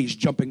phrase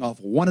jumping off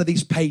one of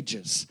these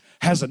pages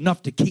has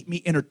enough to keep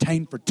me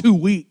entertained for 2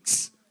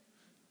 weeks.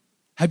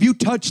 Have you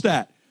touched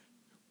that?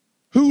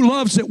 Who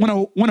loves it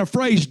when a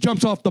phrase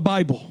jumps off the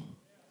Bible?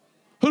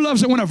 Who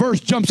loves it when a verse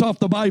jumps off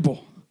the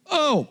Bible?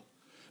 Oh,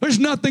 there's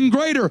nothing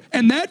greater.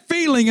 And that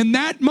feeling in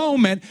that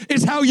moment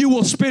is how you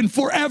will spend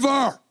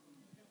forever.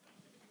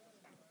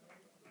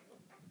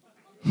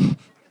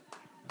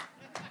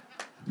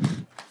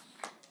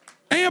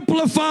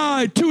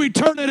 Amplified to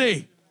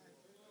eternity.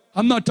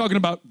 I'm not talking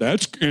about,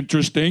 that's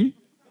interesting.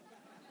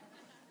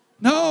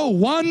 No,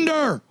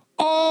 wonder,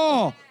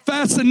 awe,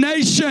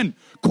 fascination,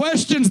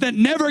 questions that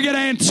never get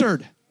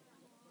answered.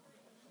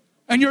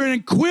 And you're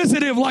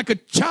inquisitive like a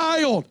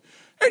child.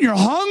 And you're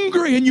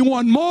hungry and you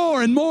want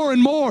more and more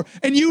and more.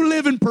 And you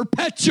live in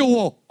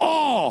perpetual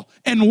awe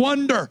and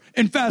wonder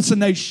and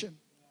fascination.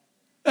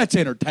 That's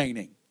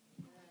entertaining.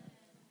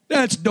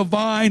 That's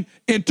divine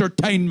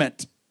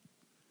entertainment.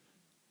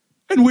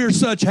 And we're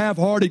such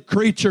half-hearted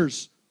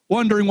creatures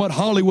wondering what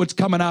Hollywood's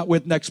coming out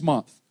with next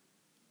month.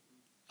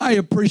 I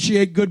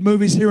appreciate good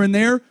movies here and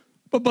there,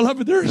 but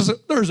beloved,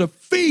 there's a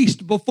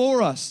feast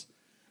before us.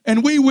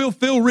 And we will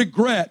feel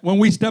regret when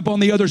we step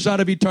on the other side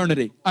of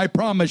eternity. I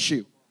promise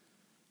you.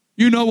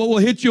 You know what will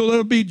hit you?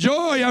 It'll be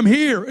joy, I'm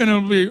here. And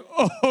it'll be,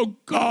 oh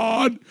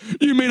God,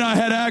 you mean I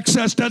had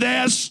access to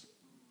this?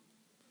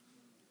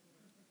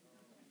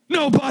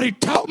 Nobody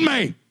told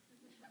me.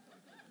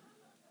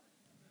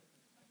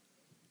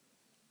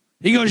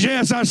 He goes,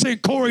 yes, I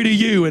sent Corey to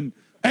you in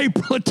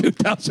April of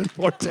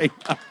 2014.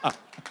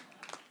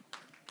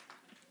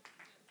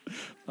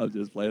 I'm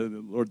just playing.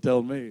 The Lord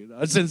told me.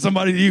 I sent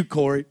somebody to you,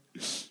 Corey.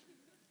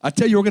 I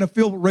tell you, we're going to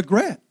feel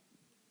regret.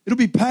 It'll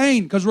be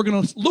pain because we're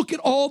going to look at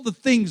all the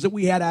things that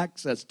we had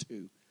access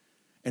to,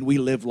 and we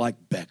live like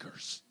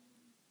beggars.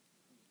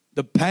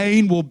 The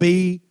pain will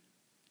be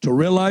to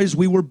realize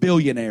we were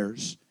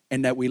billionaires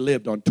and that we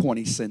lived on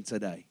 20 cents a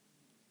day.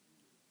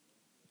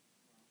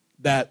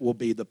 That will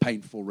be the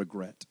painful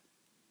regret.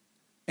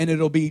 And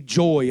it'll be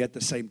joy at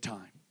the same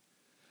time.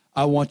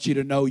 I want you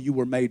to know you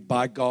were made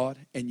by God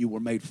and you were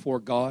made for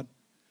God.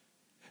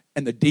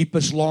 And the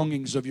deepest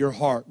longings of your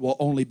heart will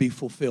only be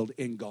fulfilled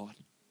in God.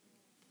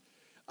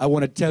 I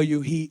want to tell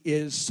you, He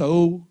is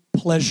so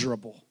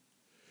pleasurable.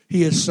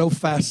 He is so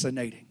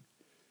fascinating.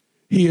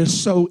 He is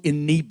so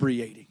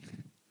inebriating.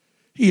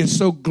 He is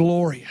so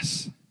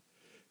glorious.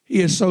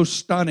 He is so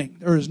stunning.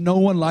 There is no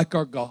one like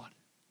our God.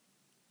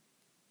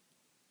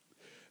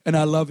 And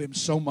I love Him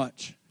so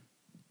much.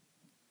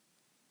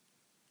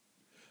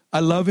 I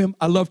love Him.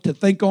 I love to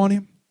think on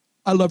Him.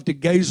 I love to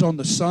gaze on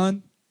the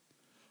Son.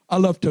 I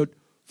love to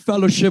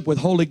fellowship with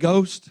Holy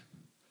Ghost.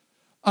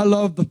 I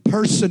love the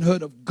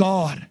personhood of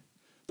God,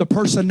 the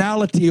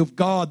personality of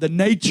God, the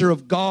nature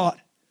of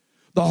God,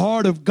 the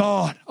heart of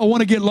God. I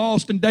want to get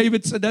lost. And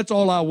David said, that's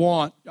all I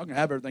want. Y'all can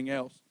have everything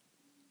else.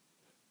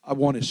 I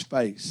want His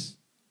face.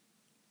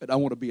 But I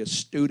want to be a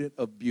student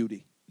of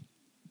beauty.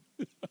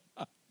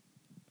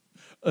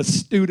 A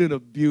student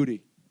of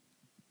beauty.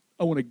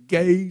 I want to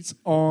gaze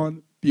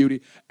on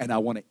beauty and I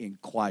want to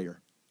inquire.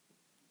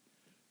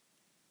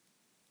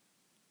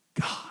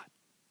 God,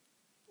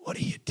 what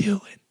are you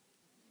doing?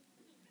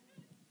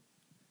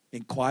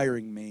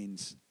 Inquiring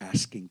means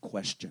asking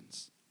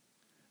questions,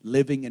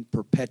 living in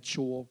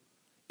perpetual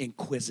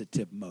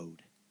inquisitive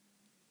mode.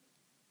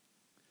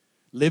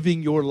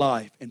 living your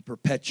life in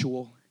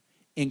perpetual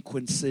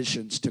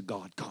inquisitions to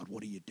God. God,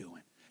 what are you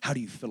doing? How do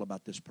you feel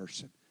about this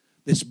person?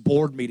 This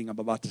board meeting I'm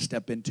about to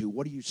step into,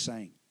 what are you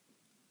saying?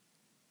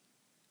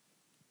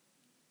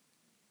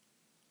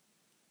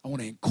 I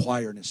want to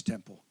inquire in His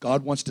temple.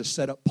 God wants to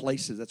set up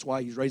places. That's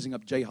why He's raising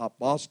up J-Hop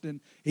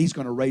Boston. He's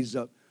going to raise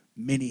up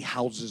many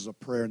houses of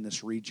prayer in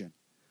this region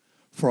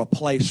for a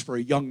place for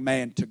a young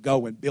man to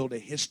go and build a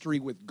history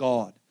with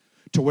God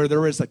to where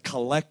there is a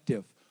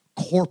collective,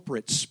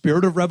 corporate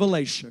spirit of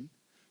revelation,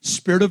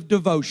 spirit of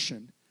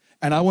devotion.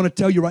 And I want to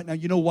tell you right now,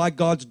 you know why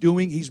God's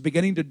doing? He's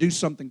beginning to do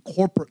something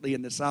corporately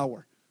in this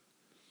hour.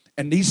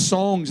 And these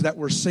songs that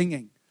we're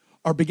singing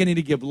are beginning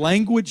to give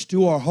language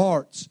to our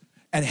hearts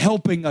and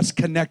helping us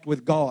connect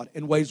with God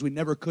in ways we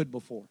never could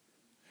before.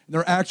 And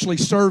they're actually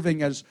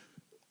serving as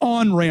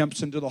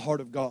on-ramps into the heart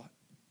of God.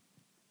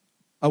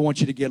 I want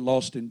you to get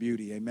lost in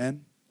beauty.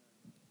 Amen?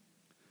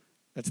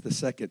 That's the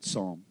second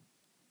psalm.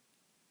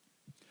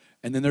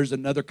 And then there's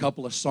another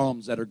couple of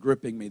psalms that are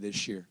gripping me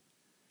this year.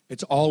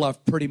 It's all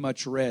I've pretty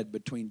much read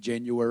between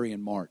January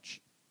and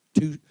March.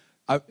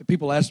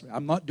 People ask me,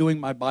 I'm not doing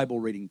my Bible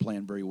reading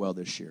plan very well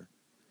this year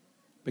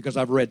because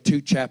I've read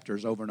 2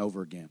 chapters over and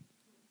over again.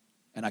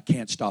 And I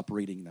can't stop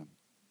reading them.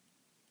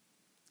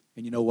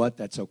 And you know what?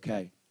 That's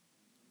okay.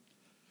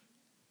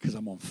 Because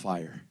I'm on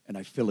fire. And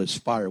I feel His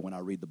fire when I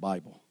read the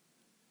Bible.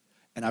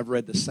 And I've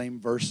read the same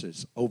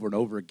verses over and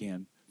over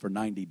again for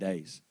 90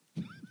 days.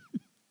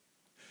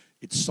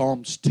 It's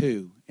Psalms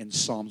 2 and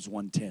Psalms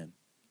 110.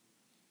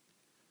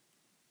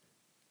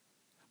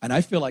 And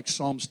I feel like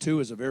Psalms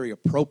 2 is a very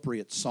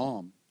appropriate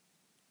psalm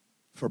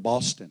for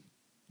Boston,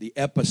 the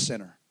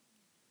epicenter.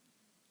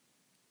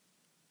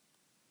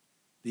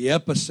 The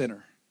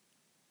epicenter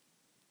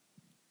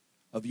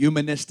of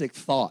humanistic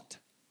thought,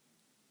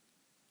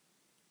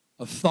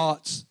 of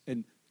thoughts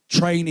and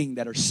training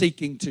that are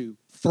seeking to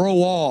throw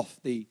off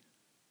the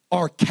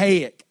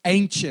archaic,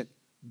 ancient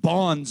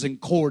bonds and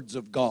cords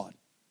of God.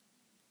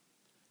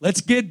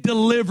 Let's get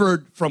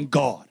delivered from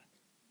God.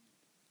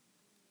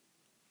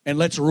 And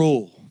let's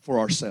rule for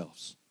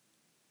ourselves.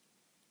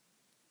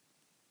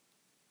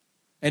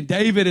 And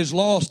David is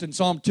lost in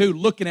Psalm 2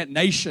 looking at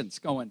nations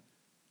going,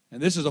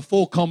 and this is a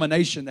full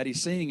culmination that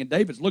he's seeing. And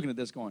David's looking at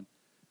this going,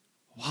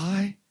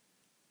 why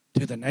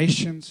do the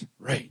nations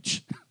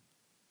rage?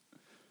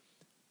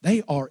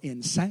 They are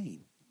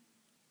insane.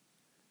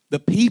 The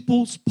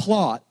peoples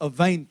plot a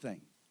vain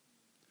thing.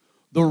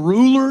 The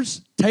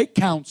rulers take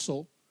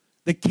counsel.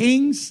 The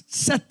kings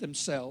set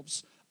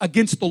themselves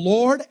against the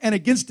Lord and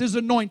against His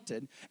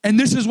anointed. And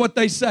this is what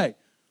they say.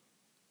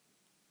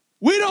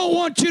 We don't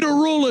want you to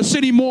rule us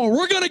anymore.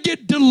 We're going to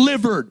get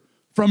delivered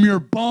from your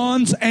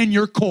bonds and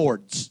your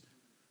cords.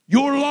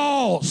 Your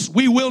laws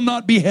we will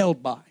not be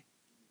held by.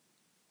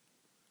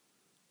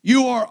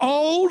 You are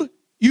old.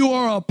 You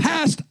are a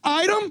past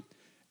item.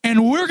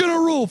 And we're going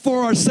to rule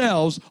for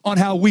ourselves on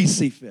how we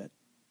see fit.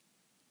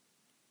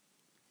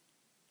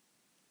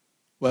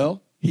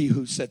 Well, He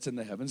who sits in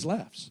the heavens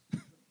laughs.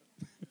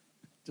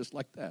 Just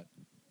like that.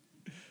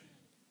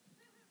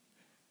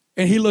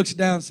 And He looks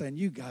down saying,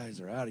 you guys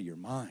are out of your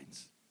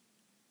minds.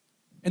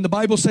 And the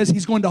Bible says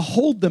He's going to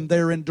hold them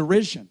there in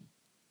derision.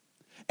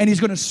 And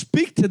He's going to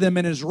speak to them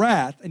in His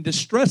wrath and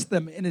distress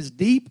them in His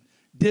deep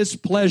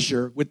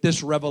displeasure with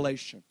this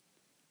revelation.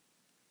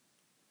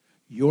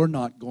 You're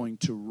not going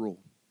to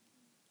rule.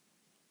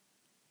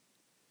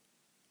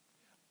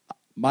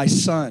 My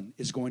Son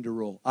is going to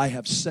rule. I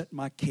have set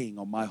my King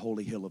on my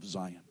holy hill of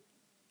Zion.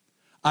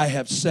 I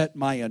have set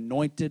my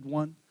anointed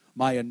one,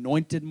 my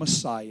anointed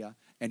Messiah,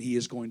 and He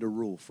is going to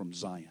rule from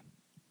Zion.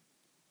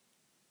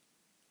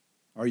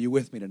 Are you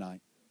with me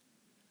tonight?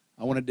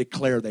 I want to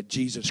declare that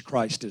Jesus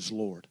Christ is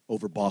Lord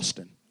over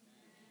Boston.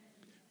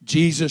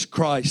 Jesus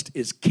Christ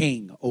is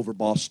King over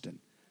Boston.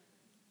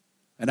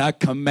 And I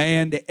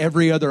command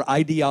every other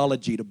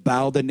ideology to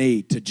bow the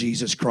knee to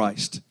Jesus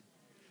Christ.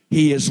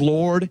 He is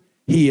Lord,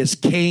 He is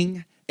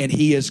King, and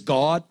He is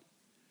God.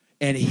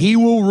 And He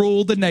will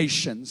rule the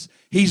nations.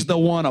 He's the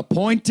one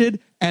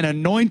appointed and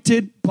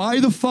anointed by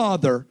the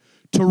Father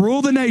to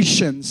rule the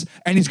nations,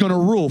 and He's going to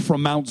rule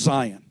from Mount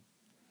Zion.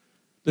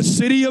 The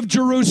city of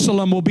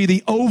Jerusalem will be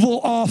the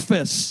Oval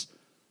Office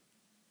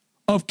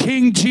of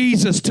King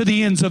Jesus to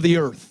the ends of the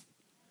earth.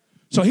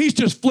 So He's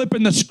just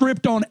flipping the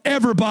script on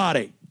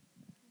everybody.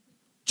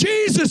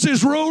 Jesus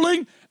is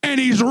ruling, and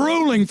He's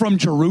ruling from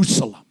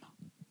Jerusalem.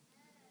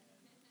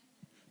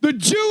 The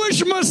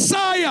Jewish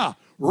Messiah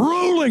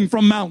ruling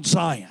from Mount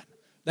Zion.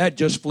 That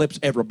just flips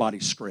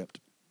everybody's script.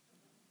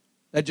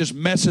 That just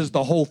messes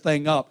the whole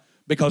thing up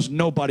because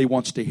nobody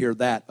wants to hear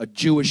that. A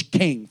Jewish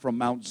king from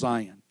Mount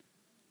Zion.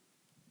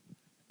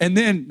 And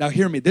then, now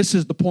hear me, this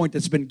is the point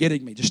that's been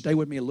getting me. Just stay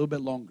with me a little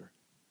bit longer.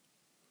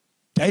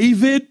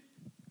 David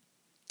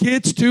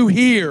gets to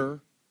hear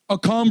a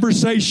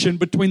conversation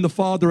between the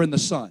Father and the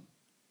Son.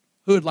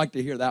 Who would like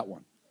to hear that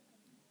one?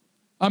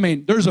 I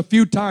mean, there's a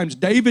few times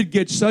David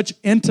gets such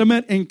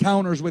intimate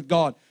encounters with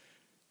God.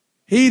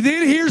 He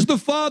then hears the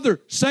Father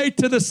say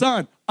to the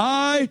Son,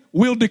 I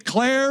will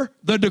declare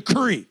the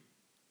decree.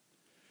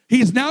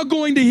 He's now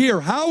going to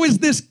hear, how is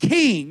this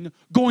king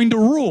going to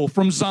rule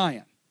from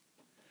Zion?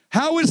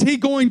 How is he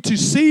going to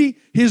see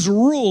his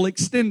rule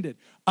extended?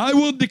 I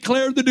will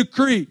declare the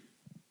decree.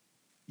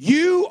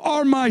 You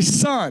are my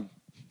son.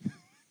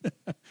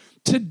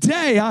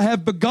 Today I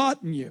have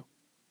begotten you.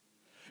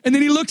 And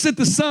then he looks at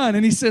the son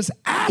and he says,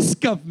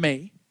 ask of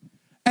me,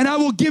 and I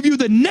will give you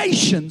the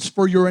nations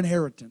for your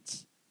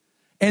inheritance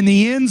and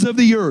the ends of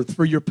the earth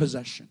for your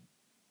possession.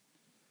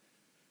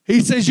 He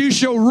says, you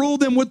shall rule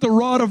them with the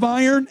rod of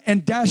iron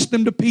and dash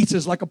them to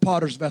pieces like a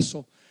potter's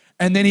vessel.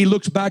 And then he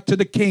looks back to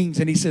the kings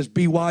and he says,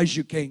 be wise,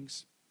 you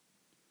kings.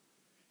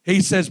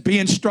 He says, be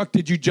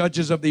instructed, you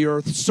judges of the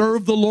earth.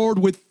 Serve the Lord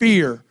with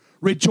fear.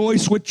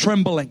 Rejoice with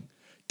trembling.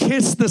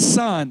 Kiss the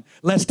Son,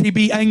 lest he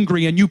be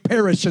angry and you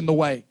perish in the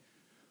way.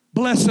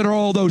 Blessed are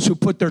all those who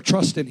put their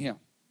trust in him.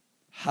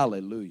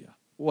 Hallelujah.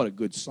 What a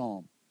good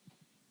psalm.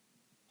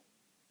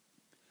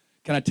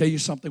 Can I tell you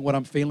something, what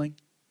I'm feeling?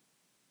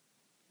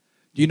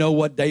 Do you know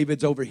what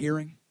David's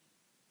overhearing?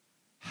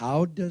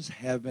 How does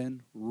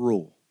heaven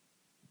rule?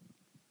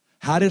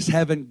 How does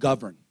heaven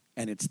govern?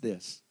 And it's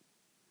this.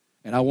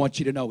 And I want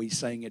you to know he's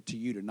saying it to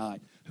you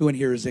tonight. Who in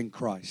here is in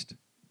Christ?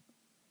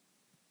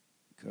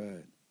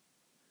 Good.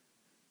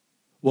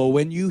 Well,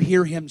 when you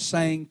hear him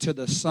saying to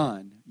the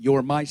Son,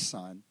 you're my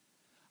son,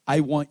 I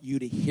want you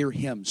to hear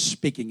him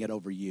speaking it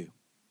over you.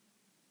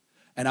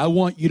 And I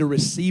want you to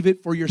receive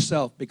it for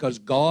yourself, because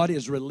God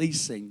is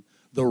releasing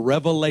the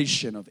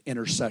revelation of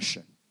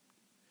intercession.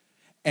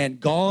 And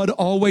God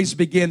always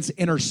begins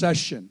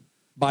intercession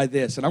by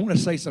this. And I want to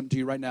say something to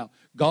you right now.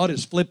 God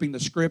is flipping the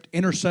script.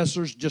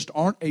 Intercessors just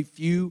aren't a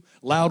few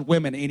loud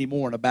women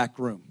anymore in a back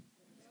room.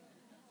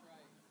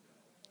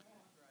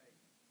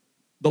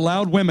 The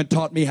loud women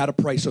taught me how to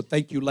pray, so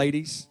thank you,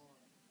 ladies.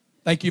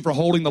 Thank you for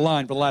holding the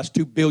line for the last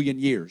 2 billion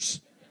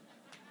years.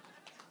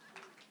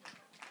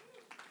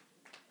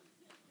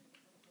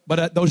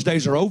 But those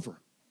days are over.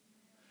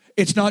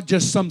 It's not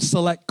just some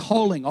select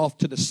calling off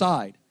to the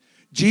side.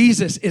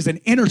 Jesus is an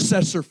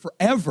intercessor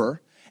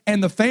forever,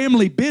 and the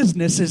family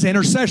business is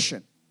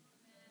intercession.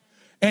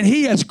 And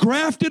he has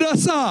grafted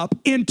us up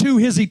into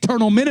his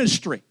eternal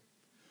ministry.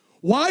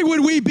 Why would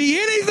we be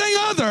anything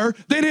other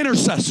than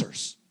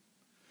intercessors?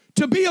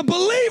 To be a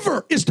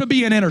believer is to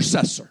be an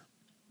intercessor.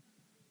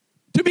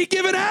 To be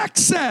given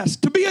access,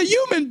 to be a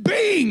human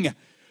being,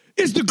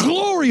 is the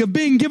glory of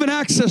being given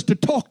access to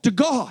talk to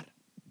God.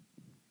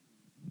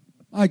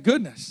 My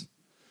goodness.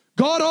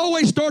 God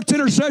always starts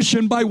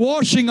intercession by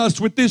washing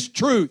us with this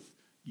truth.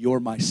 You're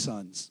my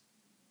sons.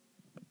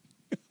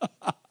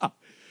 Do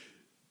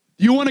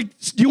you want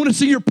to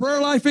see your prayer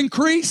life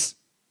increase?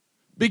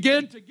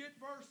 Begin to get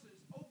verses.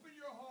 Open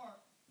your heart.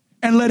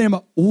 And let him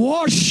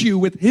wash you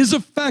with his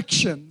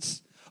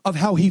affections of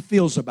how he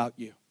feels about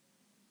you.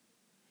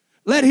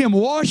 Let him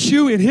wash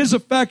you in his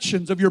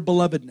affections of your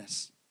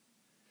belovedness.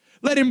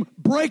 Let him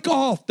break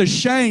off the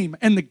shame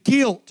and the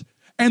guilt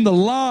and the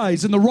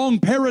lies and the wrong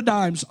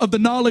paradigms of the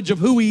knowledge of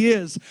who he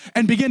is,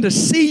 and begin to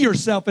see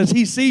yourself as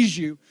he sees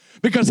you,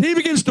 because he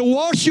begins to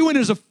wash you in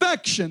his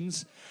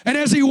affections. And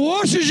as he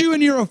washes you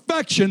in your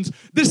affections,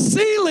 the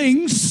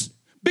ceilings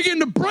begin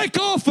to break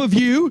off of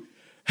you,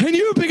 and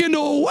you begin to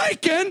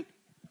awaken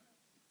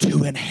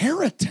to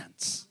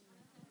inheritance.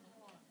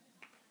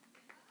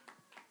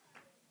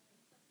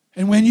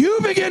 And when you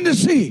begin to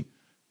see,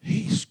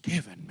 he's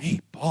given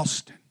me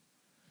Boston.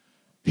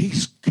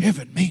 He's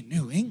given me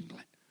New England.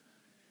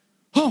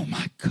 Oh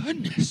my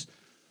goodness.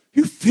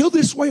 You feel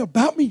this way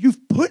about me?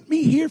 You've put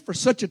me here for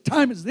such a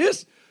time as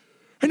this?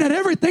 And that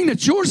everything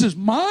that's yours is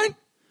mine?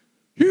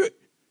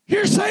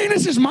 You're saying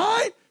this is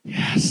mine?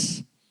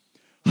 Yes.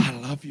 I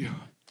love you.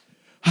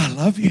 I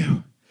love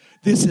you.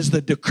 This is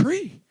the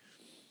decree.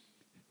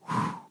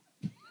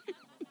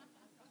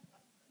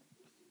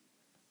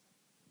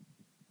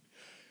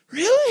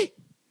 Really?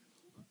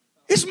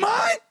 It's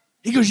mine?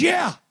 He goes,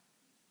 yeah.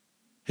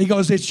 He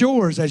goes, it's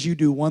yours as you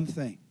do one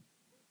thing.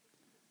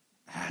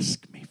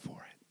 Ask me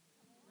for it.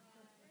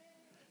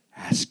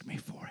 Ask me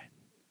for it.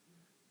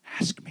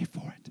 Ask me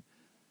for it.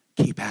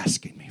 Keep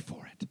asking me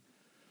for it.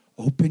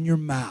 Open your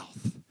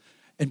mouth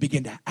and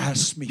begin to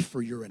ask me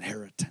for your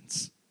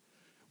inheritance,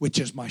 which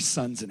is my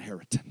son's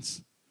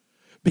inheritance.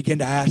 Begin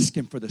to ask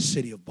him for the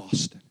city of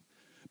Boston.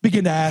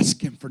 Begin to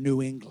ask him for New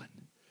England.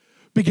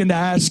 Begin to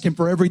ask him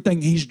for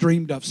everything he's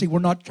dreamed of. See, we're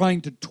not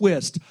trying to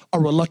twist a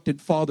reluctant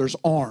father's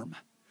arm.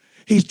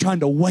 He's trying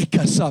to wake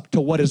us up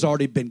to what has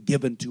already been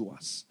given to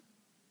us.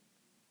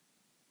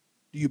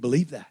 Do you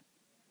believe that?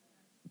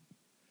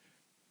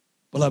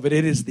 Beloved,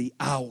 it is the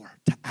hour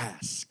to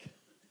ask.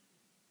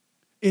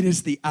 It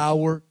is the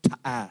hour to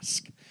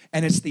ask.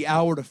 And it's the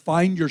hour to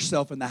find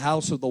yourself in the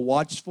house of the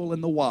watchful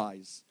and the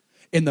wise,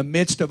 in the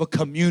midst of a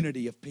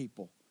community of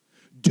people,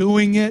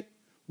 doing it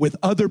with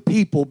other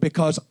people,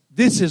 because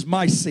this is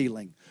my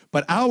ceiling,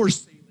 but our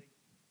ceiling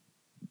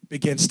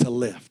begins to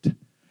lift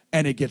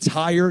and it gets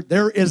higher.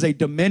 There is a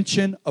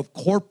dimension of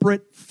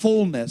corporate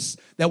fullness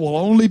that will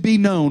only be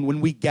known when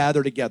we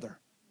gather together.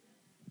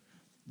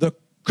 The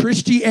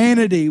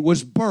Christianity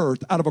was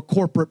birthed out of a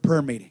corporate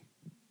prayer meeting.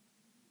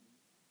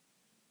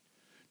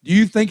 Do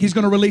you think He's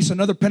going to release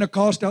another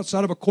Pentecost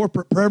outside of a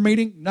corporate prayer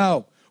meeting?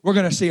 No. We're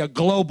going to see a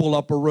global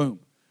upper room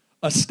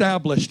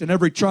established in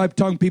every tribe,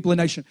 tongue, people, and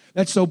nation.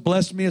 That so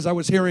blessed me as I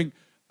was hearing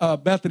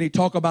Bethany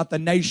talk about the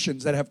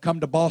nations that have come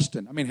to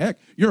Boston. I mean, heck,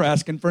 you're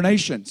asking for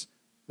nations.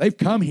 They've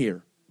come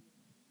here.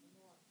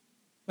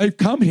 They've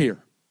come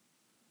here.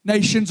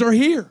 Nations are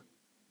here.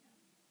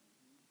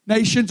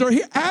 Nations are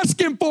here. Ask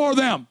Him for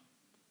them.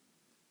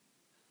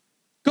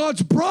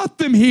 God's brought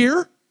them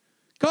here.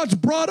 God's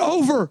brought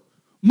over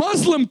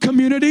Muslim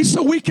communities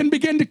so we can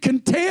begin to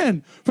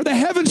contend for the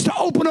heavens to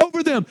open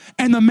over them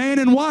and the man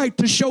in white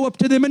to show up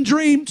to them in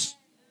dreams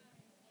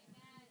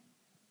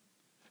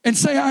and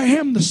say, I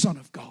am the Son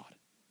of God.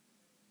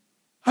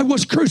 I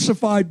was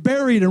crucified,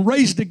 buried, and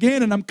raised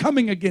again, and I'm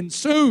coming again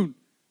soon.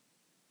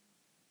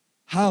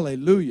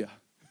 Hallelujah.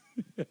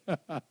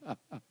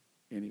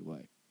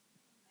 Anyway,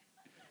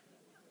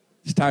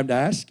 it's time to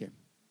ask Him.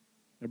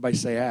 Everybody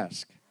say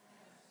ask.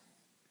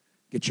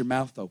 Get your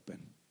mouth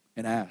open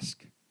and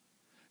ask.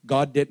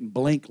 God didn't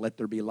blink, let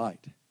there be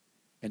light.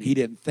 And He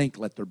didn't think,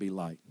 let there be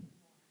light.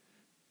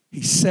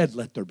 He said,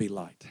 let there be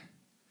light.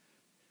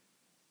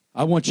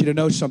 I want you to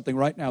know something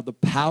right now. The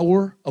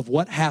power of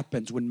what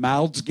happens when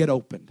mouths get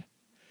opened,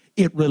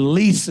 it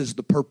releases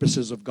the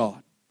purposes of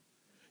God.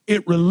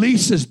 It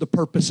releases the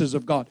purposes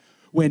of God.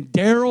 When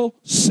Daryl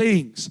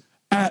sings,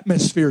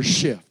 atmospheres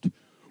shift.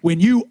 When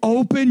you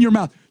open your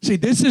mouth. See,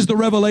 this is the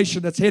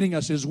revelation that's hitting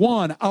us is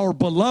one, our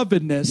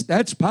belovedness.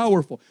 That's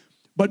powerful.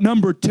 But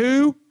number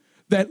two,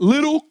 that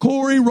little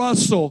Corey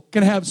Russell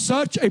can have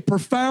such a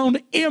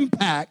profound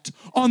impact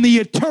on the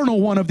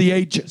eternal one of the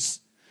ages.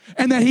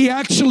 And that he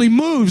actually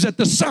moves at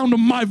the sound of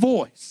my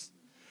voice.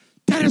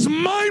 That is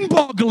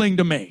mind-boggling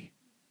to me.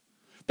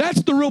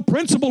 That's the real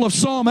principle of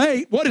Psalm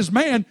 8. What is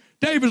man?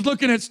 David's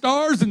looking at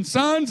stars and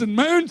suns and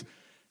moons.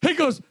 He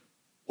goes,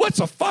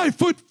 what's a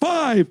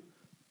 5'5"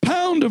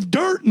 pound of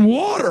dirt and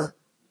water?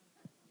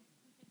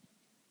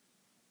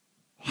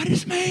 What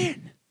is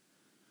man?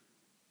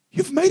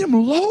 You've made him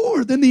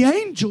lower than the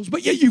angels,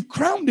 but yet you've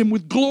crowned him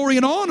with glory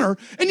and honor,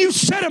 and you've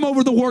set him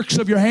over the works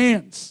of your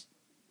hands.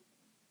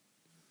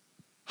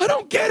 I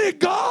don't get it,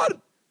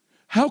 God.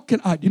 How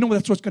can I? You know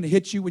that's what's going to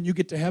hit you when you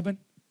get to heaven?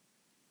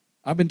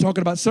 I've been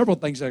talking about several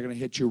things that are going to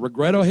hit you.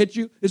 Regret will hit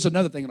you. This is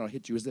another thing that will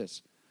hit you is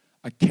this.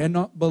 I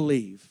cannot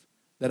believe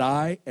that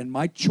I and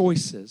my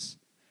choices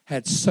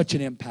had such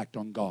an impact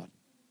on God.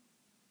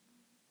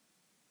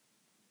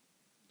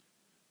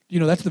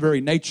 You know, that's the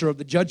very nature of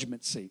the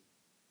judgment seat.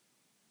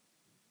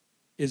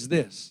 Is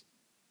this.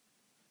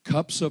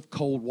 Cups of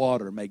cold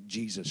water make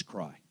Jesus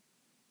cry.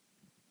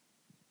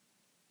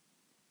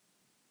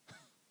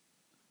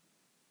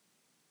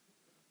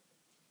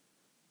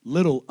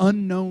 Little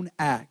unknown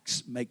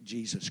acts make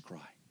Jesus cry.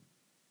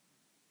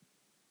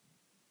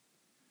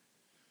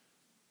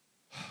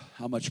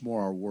 How much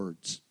more our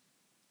words?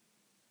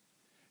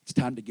 It's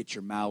time to get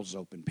your mouths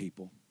open,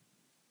 people.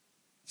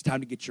 It's time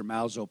to get your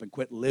mouths open.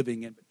 Quit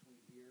living in between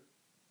here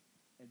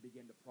and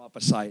begin to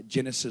prophesy.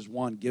 Genesis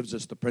 1 gives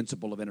us the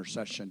principle of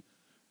intercession.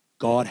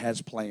 God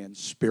has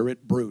plans,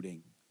 spirit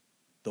brooding.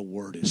 The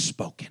word is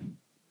spoken.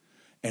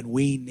 And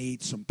we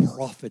need some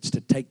prophets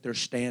to take their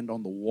stand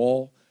on the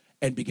wall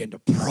and begin to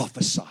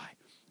prophesy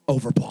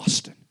over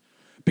Boston.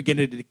 Begin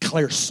to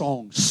declare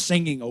songs,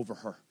 singing over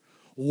her,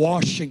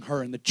 washing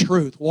her in the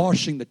truth,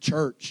 washing the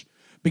church,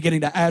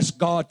 beginning to ask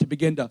God to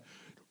begin to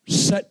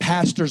set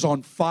pastors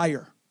on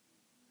fire,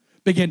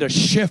 begin to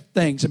shift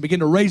things and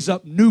begin to raise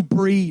up new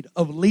breed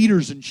of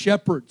leaders and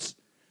shepherds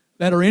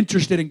that are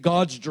interested in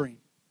God's dream.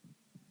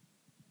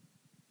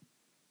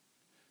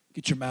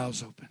 Get your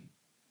mouths open.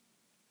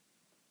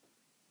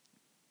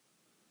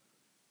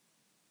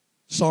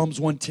 Psalms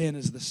 110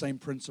 is the same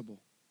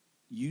principle.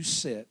 You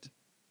sit,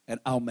 and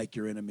I'll make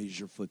your enemies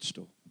your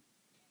footstool.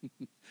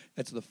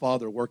 That's the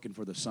Father working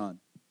for the Son.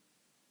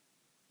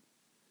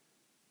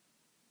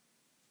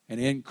 And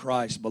in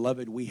Christ,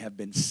 beloved, we have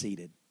been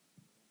seated.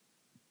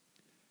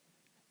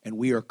 And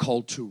we are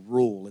called to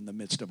rule in the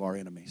midst of our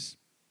enemies.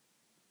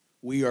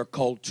 We are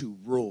called to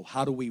rule.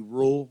 How do we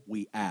rule?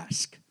 We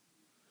ask.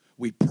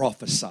 We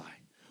prophesy.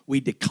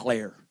 We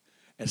declare.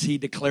 As he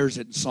declares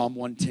it in Psalm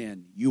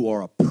 110, you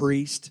are a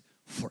priest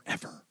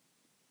forever.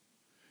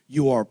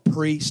 You are a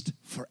priest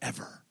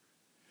forever.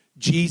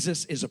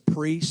 Jesus is a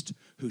priest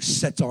who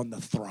sits on the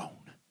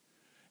throne.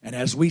 And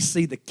as we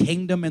see the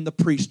kingdom and the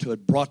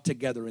priesthood brought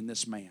together in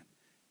this man,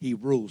 he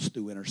rules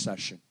through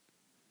intercession.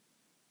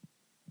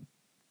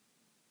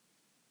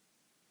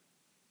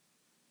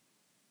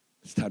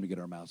 It's time to get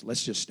our mouths.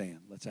 Let's just stand.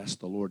 Let's ask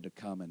the Lord to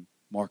come and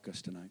mark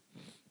us tonight.